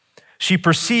 She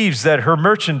perceives that her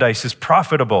merchandise is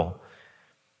profitable.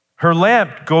 Her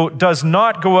lamp does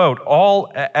not go out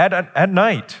all at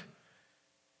night.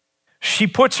 She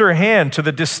puts her hand to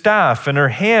the distaff, and her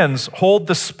hands hold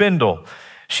the spindle.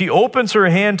 She opens her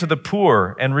hand to the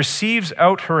poor and reaches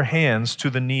out her hands to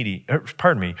the needy.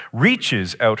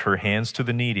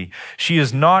 She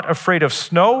is not afraid of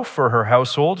snow for her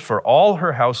household, for all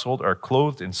her household are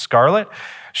clothed in scarlet.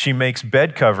 She makes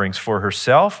bed coverings for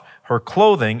herself. Her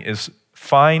clothing is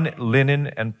fine linen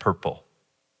and purple.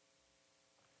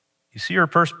 You see her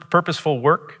purposeful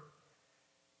work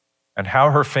and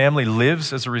how her family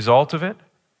lives as a result of it? Do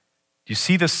you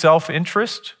see the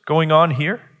self-interest going on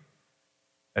here?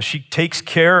 As she takes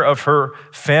care of her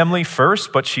family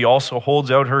first, but she also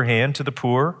holds out her hand to the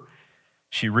poor.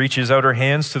 She reaches out her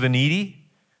hands to the needy.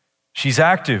 She's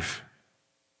active.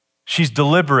 She's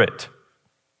deliberate.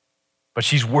 But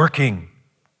she's working.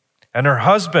 And her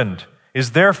husband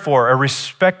is therefore a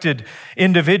respected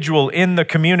individual in the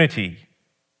community.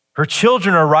 Her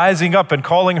children are rising up and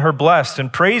calling her blessed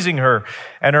and praising her,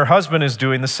 and her husband is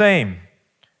doing the same.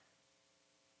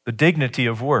 The dignity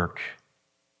of work.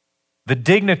 The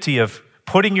dignity of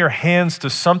putting your hands to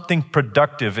something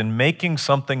productive and making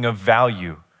something of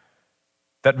value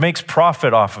that makes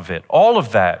profit off of it. All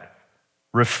of that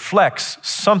reflects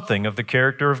something of the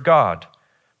character of God.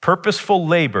 Purposeful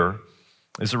labor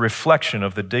is a reflection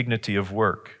of the dignity of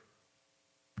work.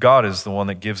 God is the one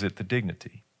that gives it the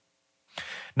dignity.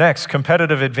 Next,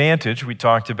 competitive advantage we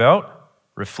talked about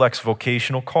reflects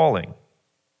vocational calling.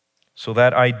 So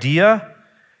that idea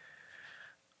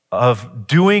of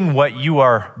doing what you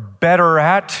are better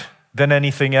at than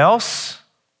anything else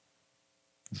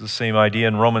is the same idea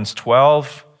in Romans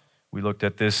 12. We looked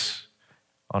at this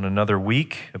on another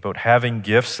week about having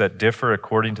gifts that differ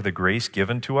according to the grace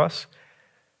given to us.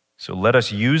 So let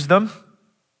us use them.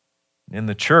 In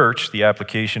the church, the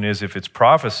application is if it's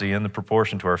prophecy in the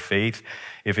proportion to our faith,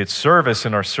 if it's service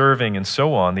in our serving and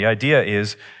so on, the idea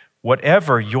is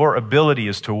whatever your ability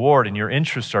is toward and your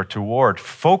interests are toward,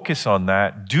 focus on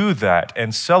that, do that,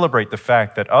 and celebrate the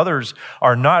fact that others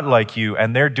are not like you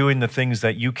and they're doing the things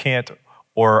that you can't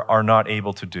or are not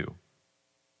able to do.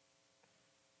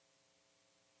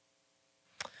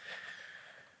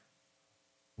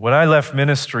 When I left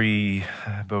ministry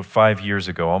about 5 years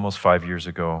ago, almost 5 years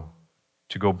ago,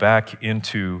 to go back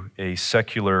into a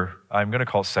secular, I'm going to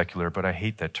call it secular, but I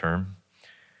hate that term.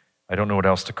 I don't know what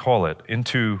else to call it,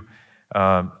 into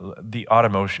the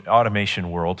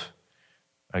automation world.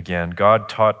 Again, God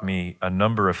taught me a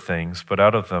number of things, but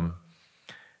out of them,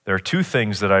 there are two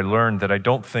things that I learned that I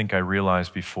don't think I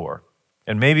realized before.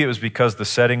 And maybe it was because the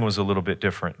setting was a little bit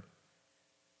different.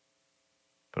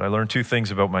 But I learned two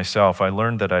things about myself. I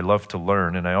learned that I love to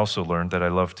learn, and I also learned that I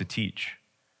love to teach.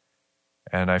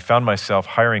 And I found myself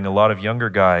hiring a lot of younger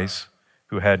guys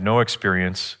who had no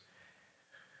experience,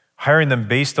 hiring them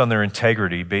based on their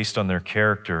integrity, based on their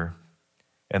character,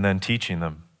 and then teaching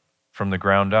them from the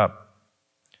ground up.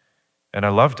 And I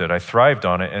loved it. I thrived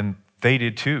on it, and they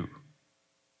did too.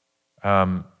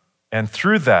 And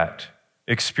through that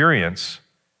experience,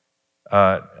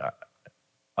 I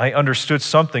understood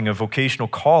something of vocational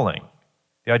calling.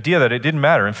 The idea that it didn't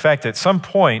matter. In fact, at some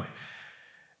point,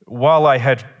 while I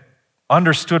had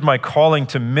understood my calling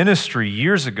to ministry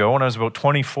years ago, when I was about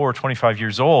 24, 25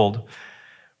 years old,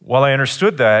 while I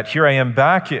understood that, here I am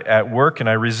back at work, and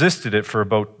I resisted it for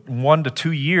about 1 to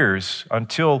 2 years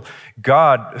until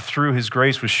God, through His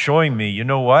grace, was showing me, you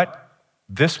know what?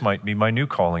 This might be my new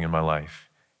calling in my life.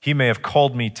 He may have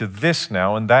called me to this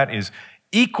now, and that is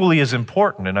equally as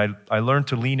important, and I learned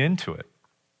to lean into it.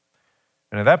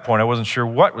 And at that point, I wasn't sure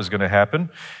what was going to happen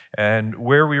and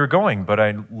where we were going, but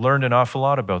I learned an awful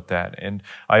lot about that. And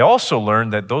I also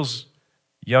learned that those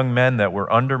young men that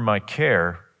were under my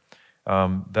care,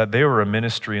 that they were a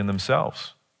ministry in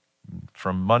themselves.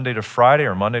 From Monday to Friday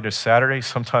or Monday to Saturday,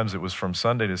 sometimes it was from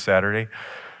Sunday to Saturday,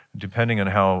 depending on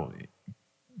how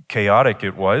chaotic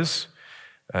it was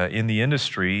in the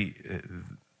industry,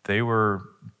 they were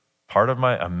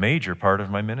a major part of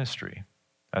my ministry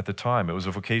at the time. It was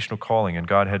a vocational calling, and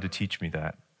God had to teach me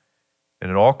that.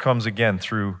 And it all comes again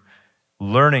through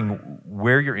learning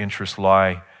where your interests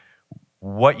lie,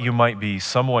 what you might be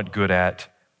somewhat good at,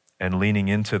 and leaning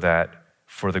into that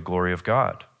for the glory of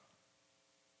God.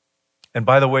 And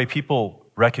by the way, people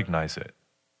recognize it.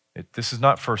 This is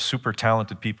not for super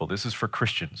talented people. This is for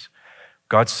Christians.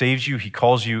 God saves you. He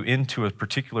calls you into a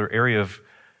particular area of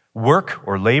work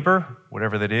or labor,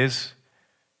 whatever that is,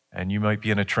 and you might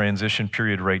be in a transition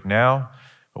period right now,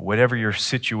 but whatever your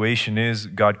situation is,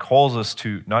 God calls us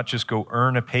to not just go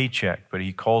earn a paycheck, but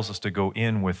He calls us to go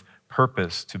in with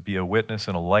purpose, to be a witness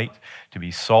and a light, to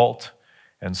be salt,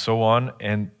 and so on.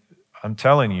 And I'm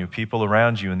telling you, people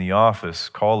around you in the office,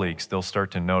 colleagues, they'll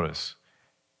start to notice.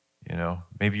 You know,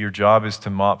 maybe your job is to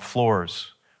mop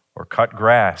floors or cut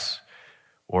grass,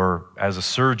 or as a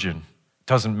surgeon.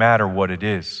 Doesn't matter what it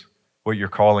is, what your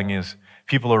calling is.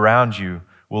 People around you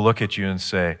will look at you and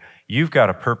say, you've got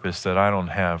a purpose that I don't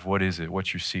have. What is it?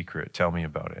 What's your secret? Tell me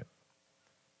about it.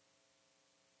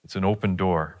 It's an open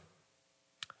door.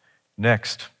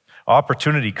 Next,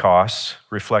 opportunity costs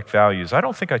reflect values. I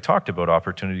don't think I talked about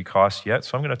opportunity costs yet,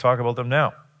 so I'm going to talk about them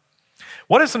now.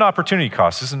 What is an opportunity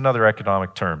cost? This is another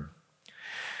economic term.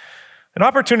 An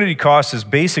opportunity cost is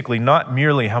basically not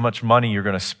merely how much money you're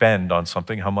going to spend on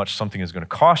something, how much something is going to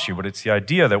cost you, but it's the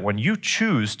idea that when you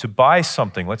choose to buy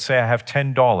something, let's say I have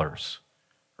 $10,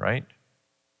 right?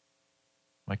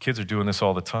 My kids are doing this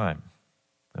all the time.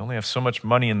 They only have so much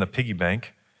money in the piggy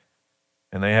bank,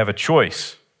 and they have a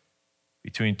choice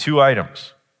between two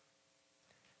items.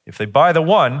 If they buy the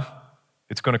one,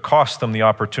 it's going to cost them the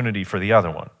opportunity for the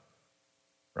other one,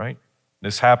 right?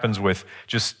 This happens with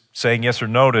just saying yes or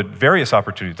no to various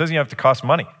opportunities. It doesn't even have to cost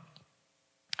money.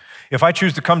 If I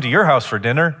choose to come to your house for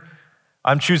dinner,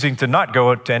 I'm choosing to not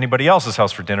go to anybody else's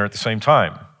house for dinner at the same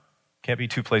time. Can't be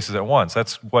two places at once.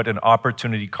 That's what an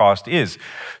opportunity cost is.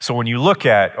 So when you look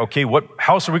at, okay, what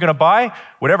house are we going to buy?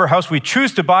 Whatever house we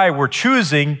choose to buy, we're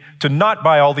choosing to not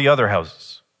buy all the other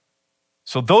houses.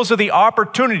 So those are the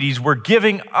opportunities we're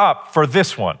giving up for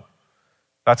this one.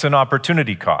 That's an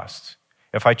opportunity cost.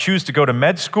 If I choose to go to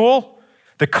med school,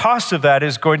 the cost of that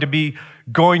is going to be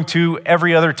going to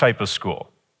every other type of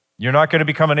school. You're not going to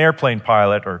become an airplane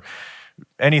pilot or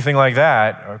anything like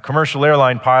that, or a commercial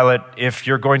airline pilot if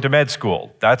you're going to med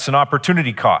school. That's an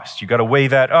opportunity cost. You got to weigh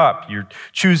that up. You're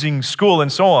choosing school and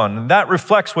so on, and that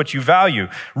reflects what you value.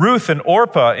 Ruth and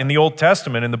Orpah in the Old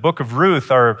Testament, in the book of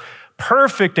Ruth, are a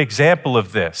perfect example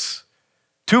of this.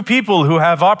 Two people who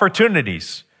have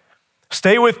opportunities.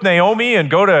 Stay with Naomi and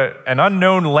go to an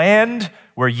unknown land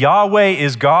where Yahweh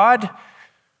is God,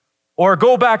 or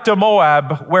go back to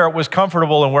Moab where it was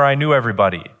comfortable and where I knew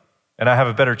everybody, and I have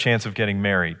a better chance of getting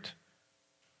married.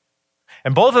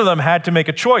 And both of them had to make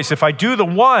a choice. If I choose the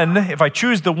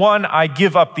one, I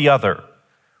give up the other.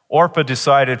 Orpah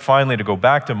decided finally to go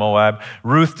back to Moab.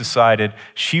 Ruth decided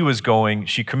she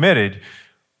committed,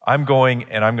 I'm going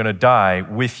and I'm going to die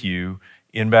with you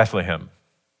in Bethlehem.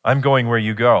 I'm going where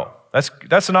you go.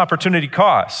 That's an opportunity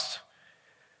cost.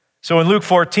 So in Luke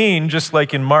 14, just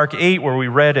like in Mark 8, where we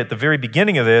read at the very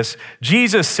beginning of this,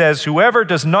 Jesus says, whoever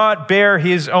does not bear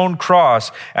his own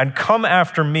cross and come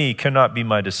after me cannot be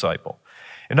my disciple.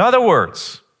 In other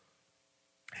words,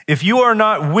 if you are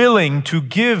not willing to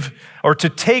give or to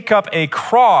take up a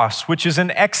cross, which is an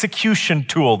execution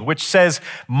tool, which says,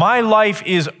 my life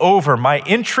is over, my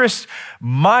interests,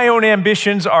 my own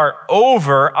ambitions are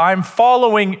over, I'm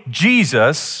following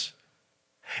Jesus.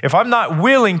 If I'm not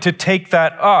willing to take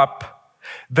that up,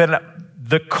 then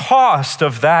the cost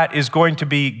of that is going to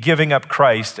be giving up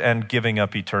Christ and giving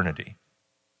up eternity.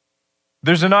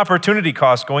 There's an opportunity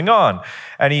cost going on.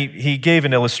 And he gave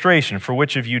an illustration. For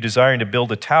which of you desiring to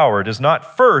build a tower does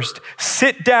not first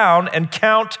sit down and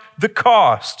count the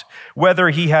cost, whether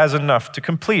he has enough to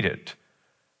complete it?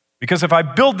 Because if I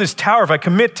build this tower, if I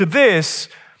commit to this,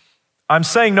 I'm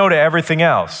saying no to everything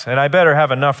else. And I better have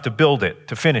enough to build it,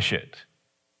 to finish it.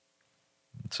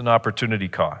 It's an opportunity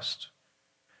cost.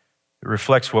 It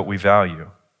reflects what we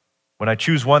value. When I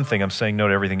choose one thing, I'm saying no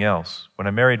to everything else. When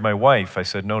I married my wife, I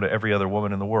said no to every other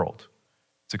woman in the world.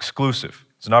 It's exclusive.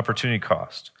 It's an opportunity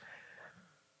cost.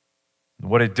 And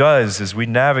what it does is we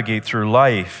navigate through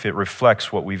life, it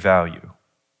reflects what we value.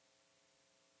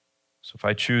 So if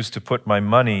I choose to put my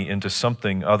money into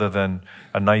something other than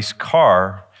a nice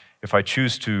car, if I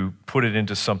choose to put it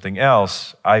into something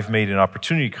else, I've made an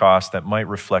opportunity cost that might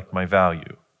reflect my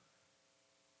value,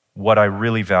 what I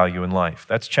really value in life.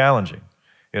 That's challenging.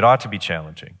 It ought to be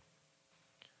challenging.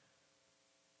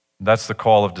 That's the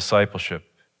call of discipleship.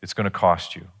 It's going to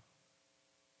cost you.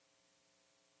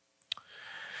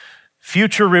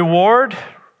 Future reward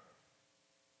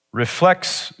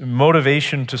reflects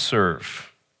motivation to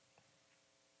serve.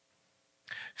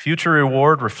 Future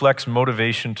reward reflects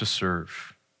motivation to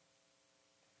serve.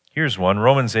 Here's one,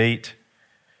 Romans 8.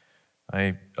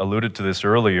 I alluded to this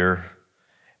earlier.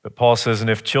 But Paul says, and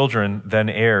if children, then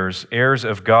heirs, heirs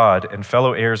of God and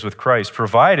fellow heirs with Christ,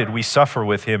 provided we suffer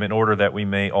with him in order that we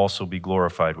may also be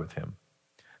glorified with him.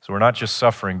 So we're not just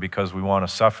suffering because we want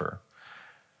to suffer,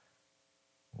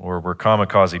 or we're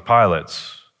kamikaze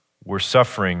pilots. We're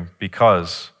suffering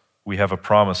because we have a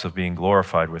promise of being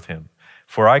glorified with him.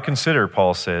 For I consider,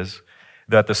 Paul says,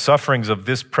 that the sufferings of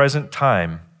this present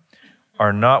time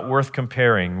are not worth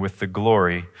comparing with the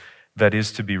glory that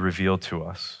is to be revealed to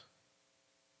us.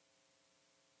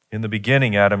 In the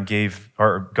beginning, God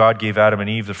gave Adam and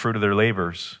Eve the fruit of their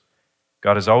labors.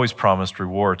 God has always promised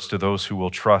rewards to those who will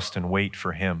trust and wait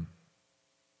for him.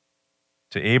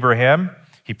 To Abraham,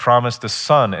 he promised a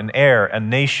son, an heir, a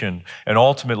nation, and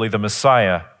ultimately the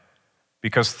Messiah.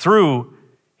 Because through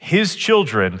his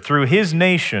children, through his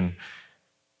nation,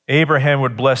 Abraham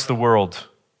would bless the world.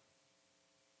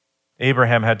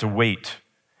 Abraham had to wait.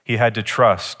 He had to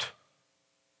trust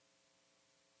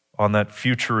on that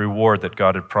future reward that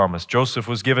God had promised. Joseph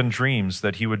was given dreams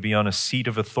that he would be on a seat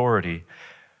of authority,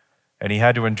 and he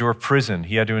had to endure prison.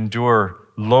 He had to endure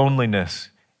loneliness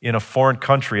in a foreign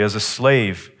country as a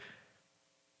slave.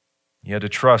 He had to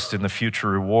trust in the future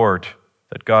reward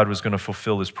that God was going to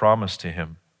fulfill his promise to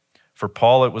him. For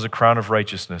Paul, it was a crown of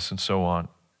righteousness and so on.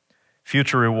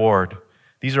 Future reward.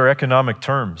 These are economic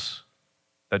terms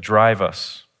that drive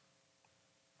us.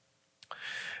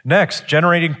 Next,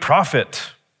 generating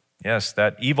profit. Yes,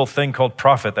 that evil thing called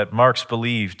profit that Marx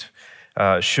believed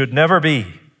should never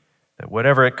be. That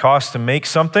whatever it costs to make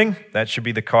something, that should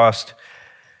be the cost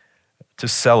to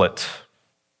sell it.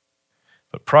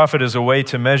 But profit is a way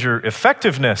to measure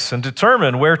effectiveness and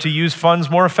determine where to use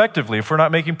funds more effectively. If we're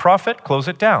not making profit, close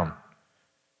it down.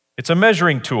 It's a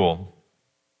measuring tool.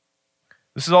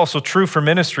 This is also true for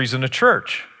ministries in a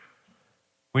church.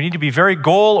 We need to be very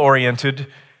goal-oriented,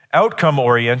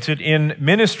 outcome-oriented in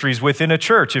ministries within a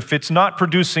church. If it's not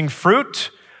producing fruit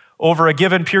over a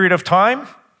given period of time,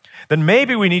 then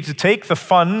maybe we need to take the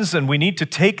funds and we need to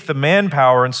take the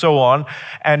manpower and so on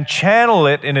and channel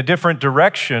it in a different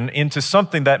direction into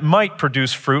something that might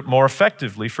produce fruit more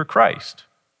effectively for Christ.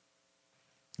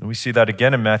 And we see that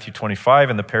again in Matthew 25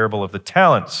 in the parable of the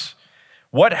talents.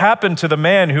 What happened to the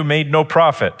man who made no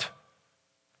profit?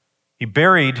 He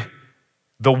buried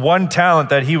the one talent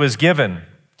that he was given.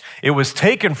 It was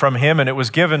taken from him and it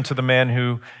was given to the man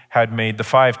who had made the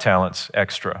 5 talents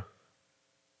extra.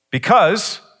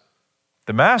 Because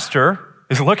the master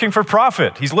is looking for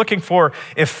profit. He's looking for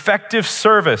effective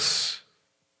service.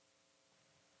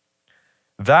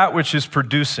 That which is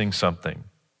producing something.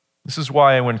 This is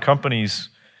why when companies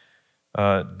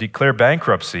declare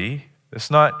bankruptcy,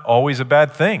 it's not always a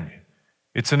bad thing.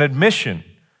 It's an admission.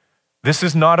 This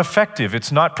is not effective.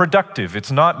 It's not productive.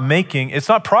 It's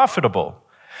not profitable.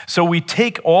 So we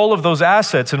take all of those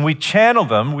assets and we channel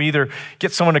them. We either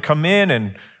get someone to come in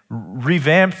and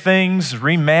revamp things,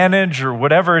 remanage, or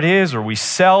whatever it is, or we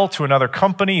sell to another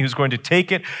company who's going to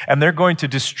take it, and they're going to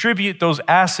distribute those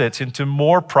assets into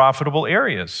more profitable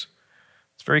areas.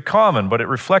 It's very common, but it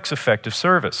reflects effective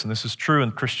service, and this is true in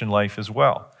Christian life as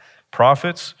well.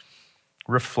 Profits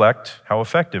reflect how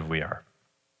effective we are.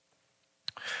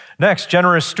 Next,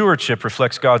 generous stewardship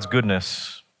reflects God's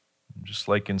goodness. Just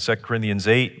like in 2 Corinthians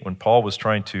 8, when Paul was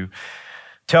trying to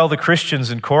tell the Christians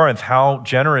in Corinth how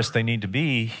generous they need to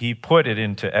be, he put it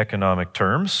into economic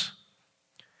terms,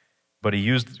 but he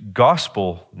used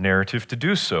gospel narrative to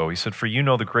do so. He said, "For you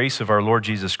know the grace of our Lord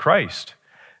Jesus Christ,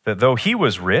 that though he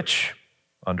was rich,"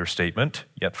 understatement,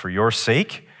 "yet for your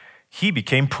sake he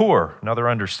became poor," another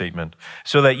understatement,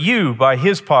 "so that you, by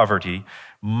his poverty,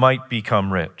 might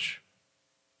become rich."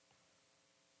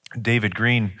 David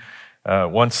Green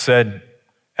once said,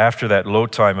 after that low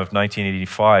time of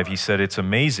 1985, he said, "It's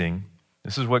amazing,"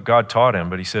 this is what God taught him,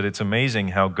 but he said, "It's amazing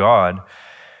how God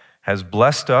has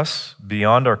blessed us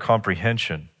beyond our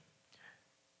comprehension.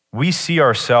 We see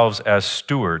ourselves as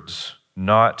stewards,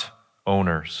 not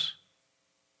owners."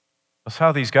 That's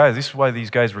how this is why these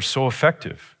guys were so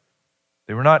effective.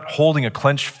 They were not holding a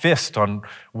clenched fist on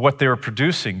what they were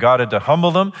producing. God had to humble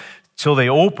them till they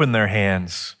opened their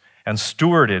hands and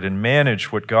stewarded and managed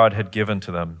what God had given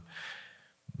to them.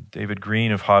 David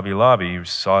Green of Hobby Lobby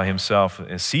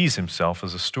sees himself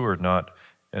as a steward, not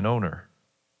an owner.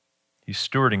 He's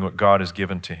stewarding what God has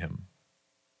given to him.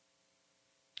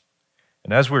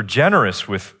 And as we're generous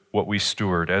with what we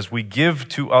steward, as we give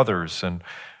to others, and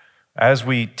as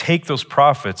we take those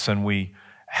profits and we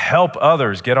help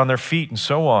others get on their feet and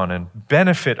so on, and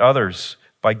benefit others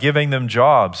by giving them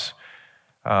jobs,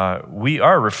 we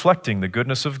are reflecting the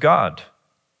goodness of God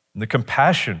and the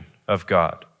compassion of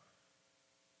God.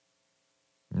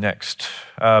 Next,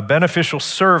 beneficial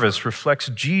service reflects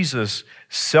Jesus'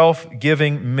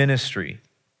 self-giving ministry.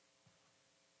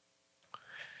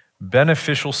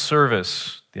 Beneficial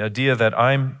service, the idea that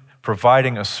I'm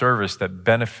providing a service that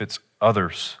benefits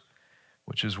others,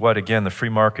 which is what, again, the free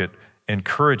market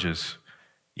encourages,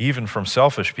 even from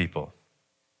selfish people.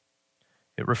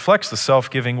 It reflects the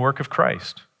self-giving work of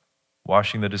Christ,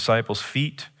 washing the disciples'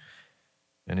 feet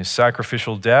and his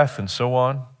sacrificial death and so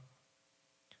on.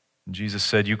 And Jesus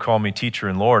said, "You call me teacher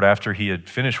and Lord," after he had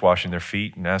finished washing their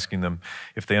feet and asking them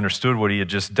if they understood what he had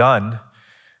just done.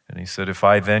 And he said, "If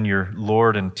I then, your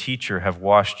Lord and teacher, have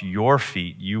washed your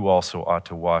feet, you also ought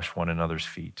to wash one another's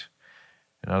feet."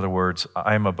 In other words,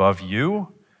 I'm above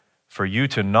you. For you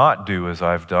to not do as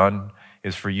I've done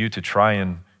is for you to try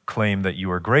and claim that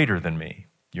you are greater than me.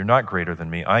 You're not greater than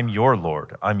me. I'm your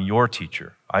Lord. I'm your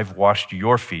teacher. I've washed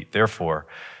your feet. Therefore,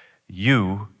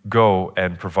 you go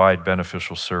and provide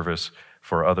beneficial service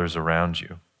for others around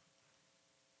you.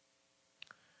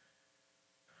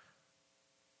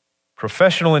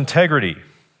 Professional integrity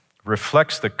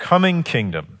reflects the coming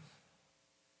kingdom.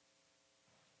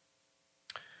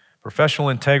 Professional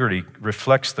integrity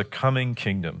reflects the coming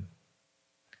kingdom.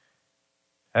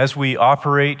 As we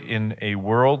operate in a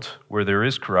world where there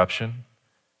is corruption,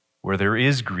 where there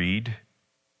is greed,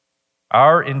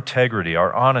 our integrity,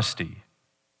 our honesty,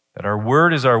 that our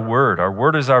word is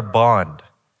our bond,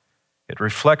 it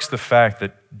reflects the fact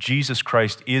that Jesus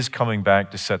Christ is coming back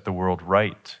to set the world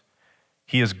right.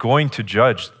 He is going to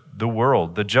judge the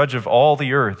world. The judge of all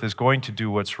the earth is going to do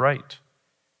what's right.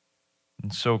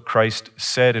 And so Christ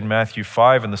said in Matthew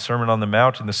 5 in the Sermon on the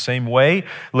Mount, in the same way,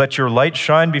 "Let your light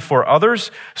shine before others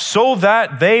so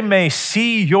that they may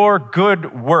see your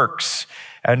good works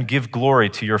and give glory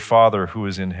to your Father who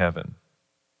is in heaven."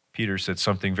 Peter said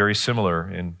something very similar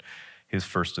in his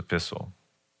first epistle.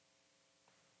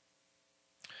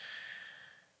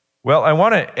 Well, I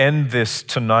want to end this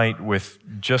tonight with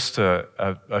just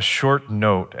a short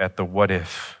note at the what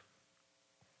if.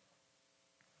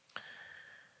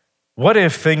 What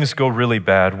if things go really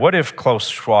bad? What if Klaus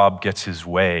Schwab gets his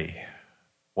way?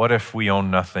 What if we own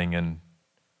nothing and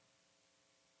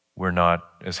we're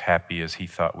not as happy as he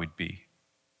thought we'd be?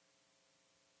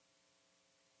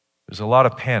 There's a lot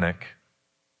of panic.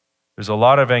 There's a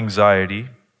lot of anxiety.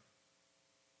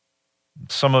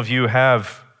 Some of you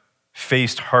have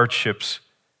faced hardships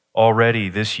already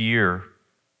this year.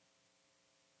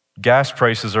 Gas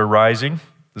prices are rising.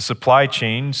 The supply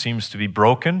chain seems to be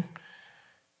broken.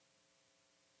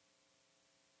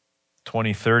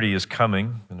 2030 is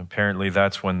coming, and apparently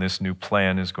that's when this new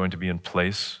plan is going to be in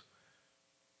place,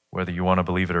 whether you want to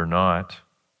believe it or not.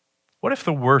 What if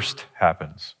the worst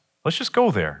happens? Let's just go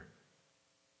there.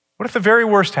 What if the very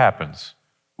worst happens?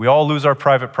 We all lose our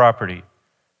private property.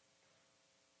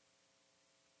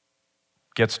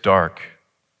 Gets dark.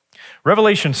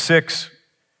 Revelation 6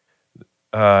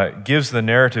 gives the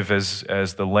narrative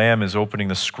as the Lamb is opening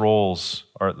the scrolls,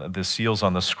 or the seals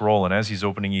on the scroll, and as he's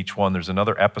opening each one, there's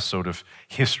another episode of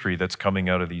history that's coming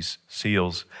out of these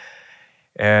seals.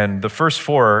 And the first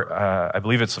four, I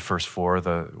believe it's the first four,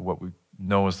 what we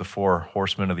know as the four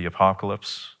horsemen of the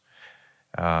apocalypse,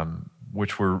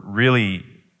 which were really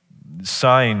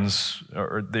signs,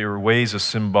 or they were ways of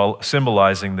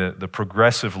symbolizing the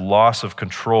progressive loss of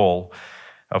control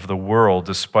of the world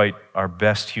despite our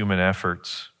best human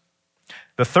efforts.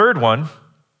 The third one,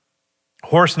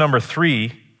 horse number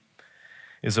 3,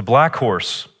 is a black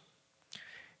horse.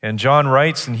 And John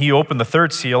writes, and he opened the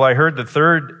third seal. I heard the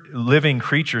third living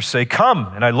creature say,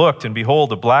 "Come!" And I looked, and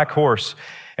behold, a black horse,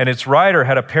 and its rider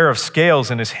had a pair of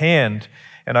scales in his hand.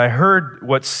 And I heard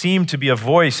what seemed to be a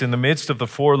voice in the midst of the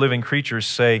 4 living creatures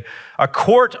say, "A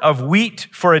quart of wheat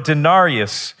for a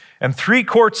denarius, and 3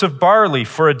 quarts of barley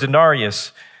for a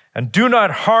denarius, and do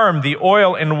not harm the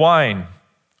oil and wine."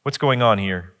 What's going on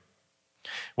here?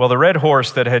 Well, the red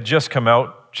horse that had just come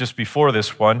out just before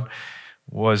this one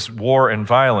was war and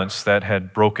violence that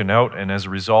had broken out, and as a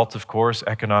result, of course,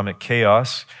 economic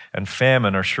chaos and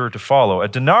famine are sure to follow. A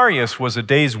denarius was a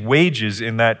day's wages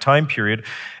in that time period,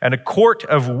 and a quart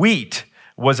of wheat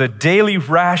was a daily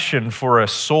ration for a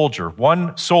soldier.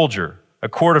 One soldier, a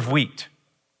quart of wheat.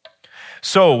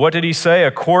 So, what did he say?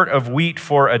 A quart of wheat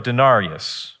for a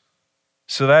denarius.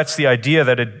 So that's the idea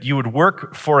that you would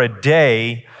work for a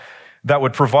day that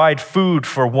would provide food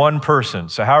for one person.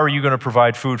 So how are you going to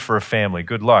provide food for a family?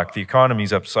 Good luck. The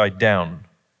economy's upside down.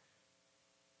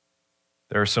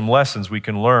 There are some lessons we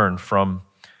can learn from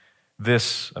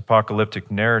this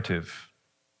apocalyptic narrative.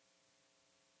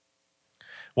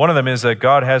 One of them is that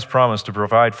God has promised to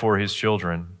provide for his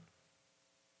children.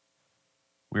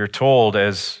 We are told,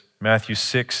 as Matthew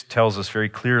 6 tells us very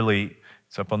clearly,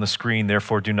 it's up on the screen,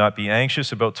 "Therefore do not be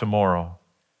anxious about tomorrow,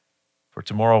 for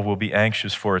tomorrow will be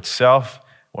anxious for itself." I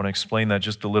want to explain that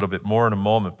just a little bit more in a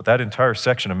moment, but that entire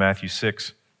section of Matthew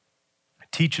 6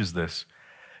 teaches this.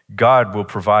 God will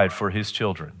provide for his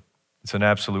children. It's an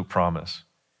absolute promise.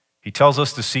 He tells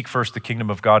us to seek first the kingdom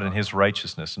of God and his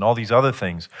righteousness, and all these other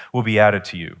things will be added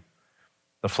to you.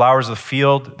 The flowers of the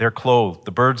field, they're clothed.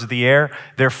 The birds of the air,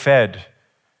 they're fed.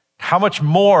 How much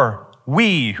more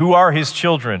we, who are his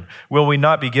children, will we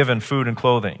not be given food and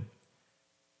clothing?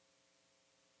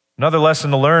 Another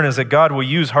lesson to learn is that God will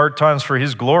use hard times for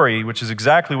his glory, which is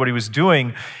exactly what he was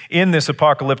doing in this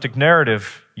apocalyptic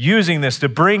narrative, using this to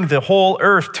bring the whole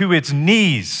earth to its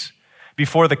knees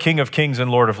before the King of Kings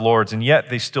and Lord of Lords, and yet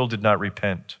they still did not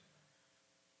repent.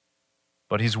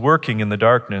 But he's working in the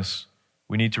darkness.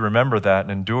 We need to remember that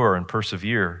and endure and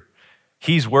persevere.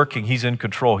 He's working. He's in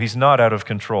control. He's not out of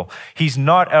control. He's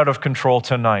not out of control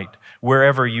tonight,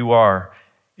 wherever you are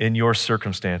in your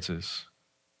circumstances.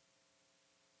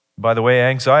 By the way,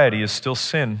 anxiety is still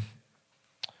sin.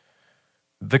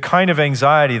 The kind of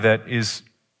anxiety that is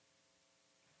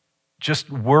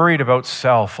just worried about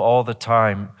self all the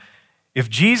time. If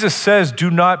Jesus says,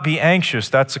 "Do not be anxious,"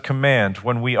 that's a command.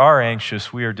 When we are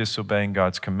anxious, we are disobeying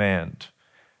God's command.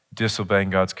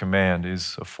 Disobeying God's command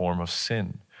is a form of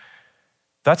sin.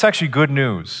 That's actually good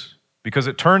news, because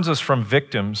it turns us from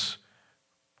victims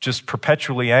just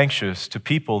perpetually anxious to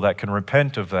people that can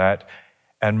repent of that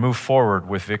and move forward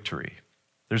with victory.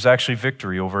 There's actually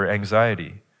victory over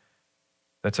anxiety.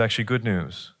 That's actually good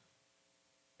news.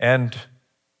 And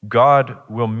God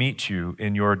will meet you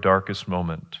in your darkest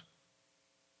moment.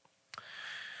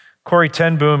 Corrie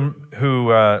ten Boom,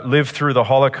 who lived through the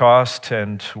Holocaust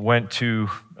and went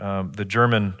to the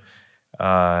German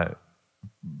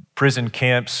prison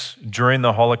camps during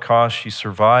the Holocaust, she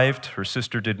survived. Her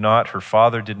sister did not. Her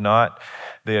father did not.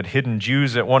 They had hidden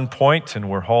Jews at one point and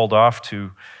were hauled off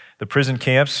to the prison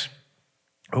camps.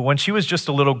 When she was just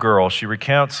a little girl, she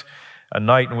recounts a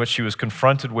night in which she was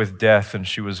confronted with death and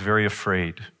she was very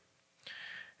afraid.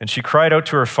 And she cried out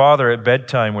to her father at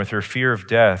bedtime with her fear of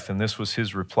death, and this was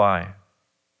his reply.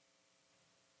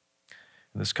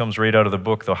 And this comes right out of the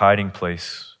book, The Hiding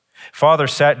Place. Father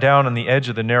sat down on the edge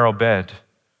of the narrow bed.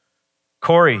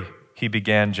 "Corrie," he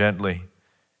began gently,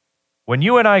 "when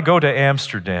you and I go to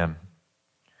Amsterdam,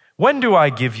 when do I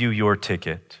give you your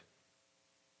ticket?"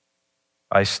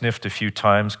 I sniffed a few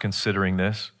times considering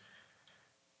this.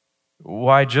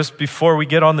 "Why, just before we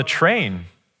get on the train."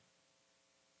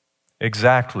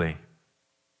 Exactly.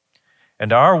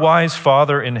 And our wise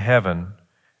Father in heaven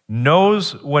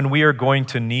knows when we are going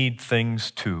to need things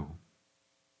too.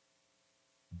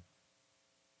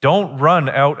 Don't run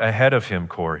out ahead of him,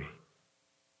 Corrie.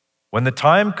 When the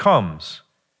time comes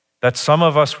that some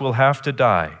of us will have to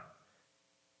die,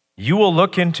 you will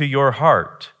look into your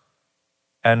heart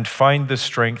and find the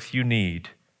strength you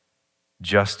need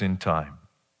just in time.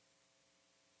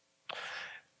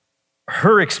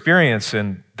 Her experience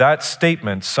in that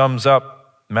statement sums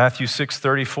up Matthew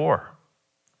 6:34.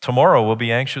 tomorrow will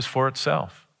be anxious for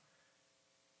itself.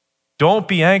 Don't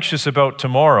be anxious about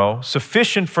tomorrow.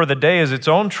 Sufficient for the day is its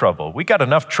own trouble. We got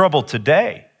enough trouble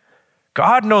today.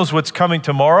 God knows what's coming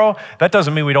tomorrow. That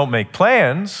doesn't mean we don't make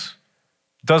plans.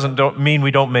 Don't mean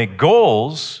we don't make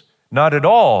goals. Not at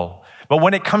all. But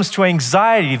when it comes to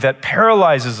anxiety that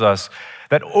paralyzes us,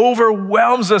 that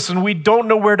overwhelms us, and we don't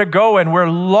know where to go, and we're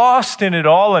lost in it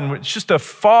all, and it's just a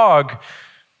fog,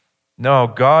 no,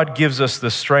 God gives us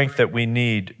the strength that we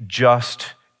need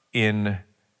just in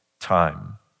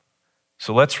time.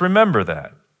 So let's remember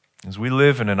that. As we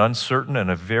live in an uncertain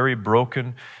and a very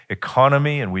broken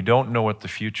economy, and we don't know what the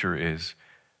future is,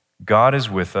 God is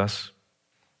with us.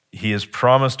 He has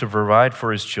promised to provide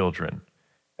for his children,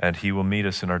 and he will meet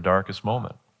us in our darkest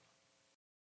moment.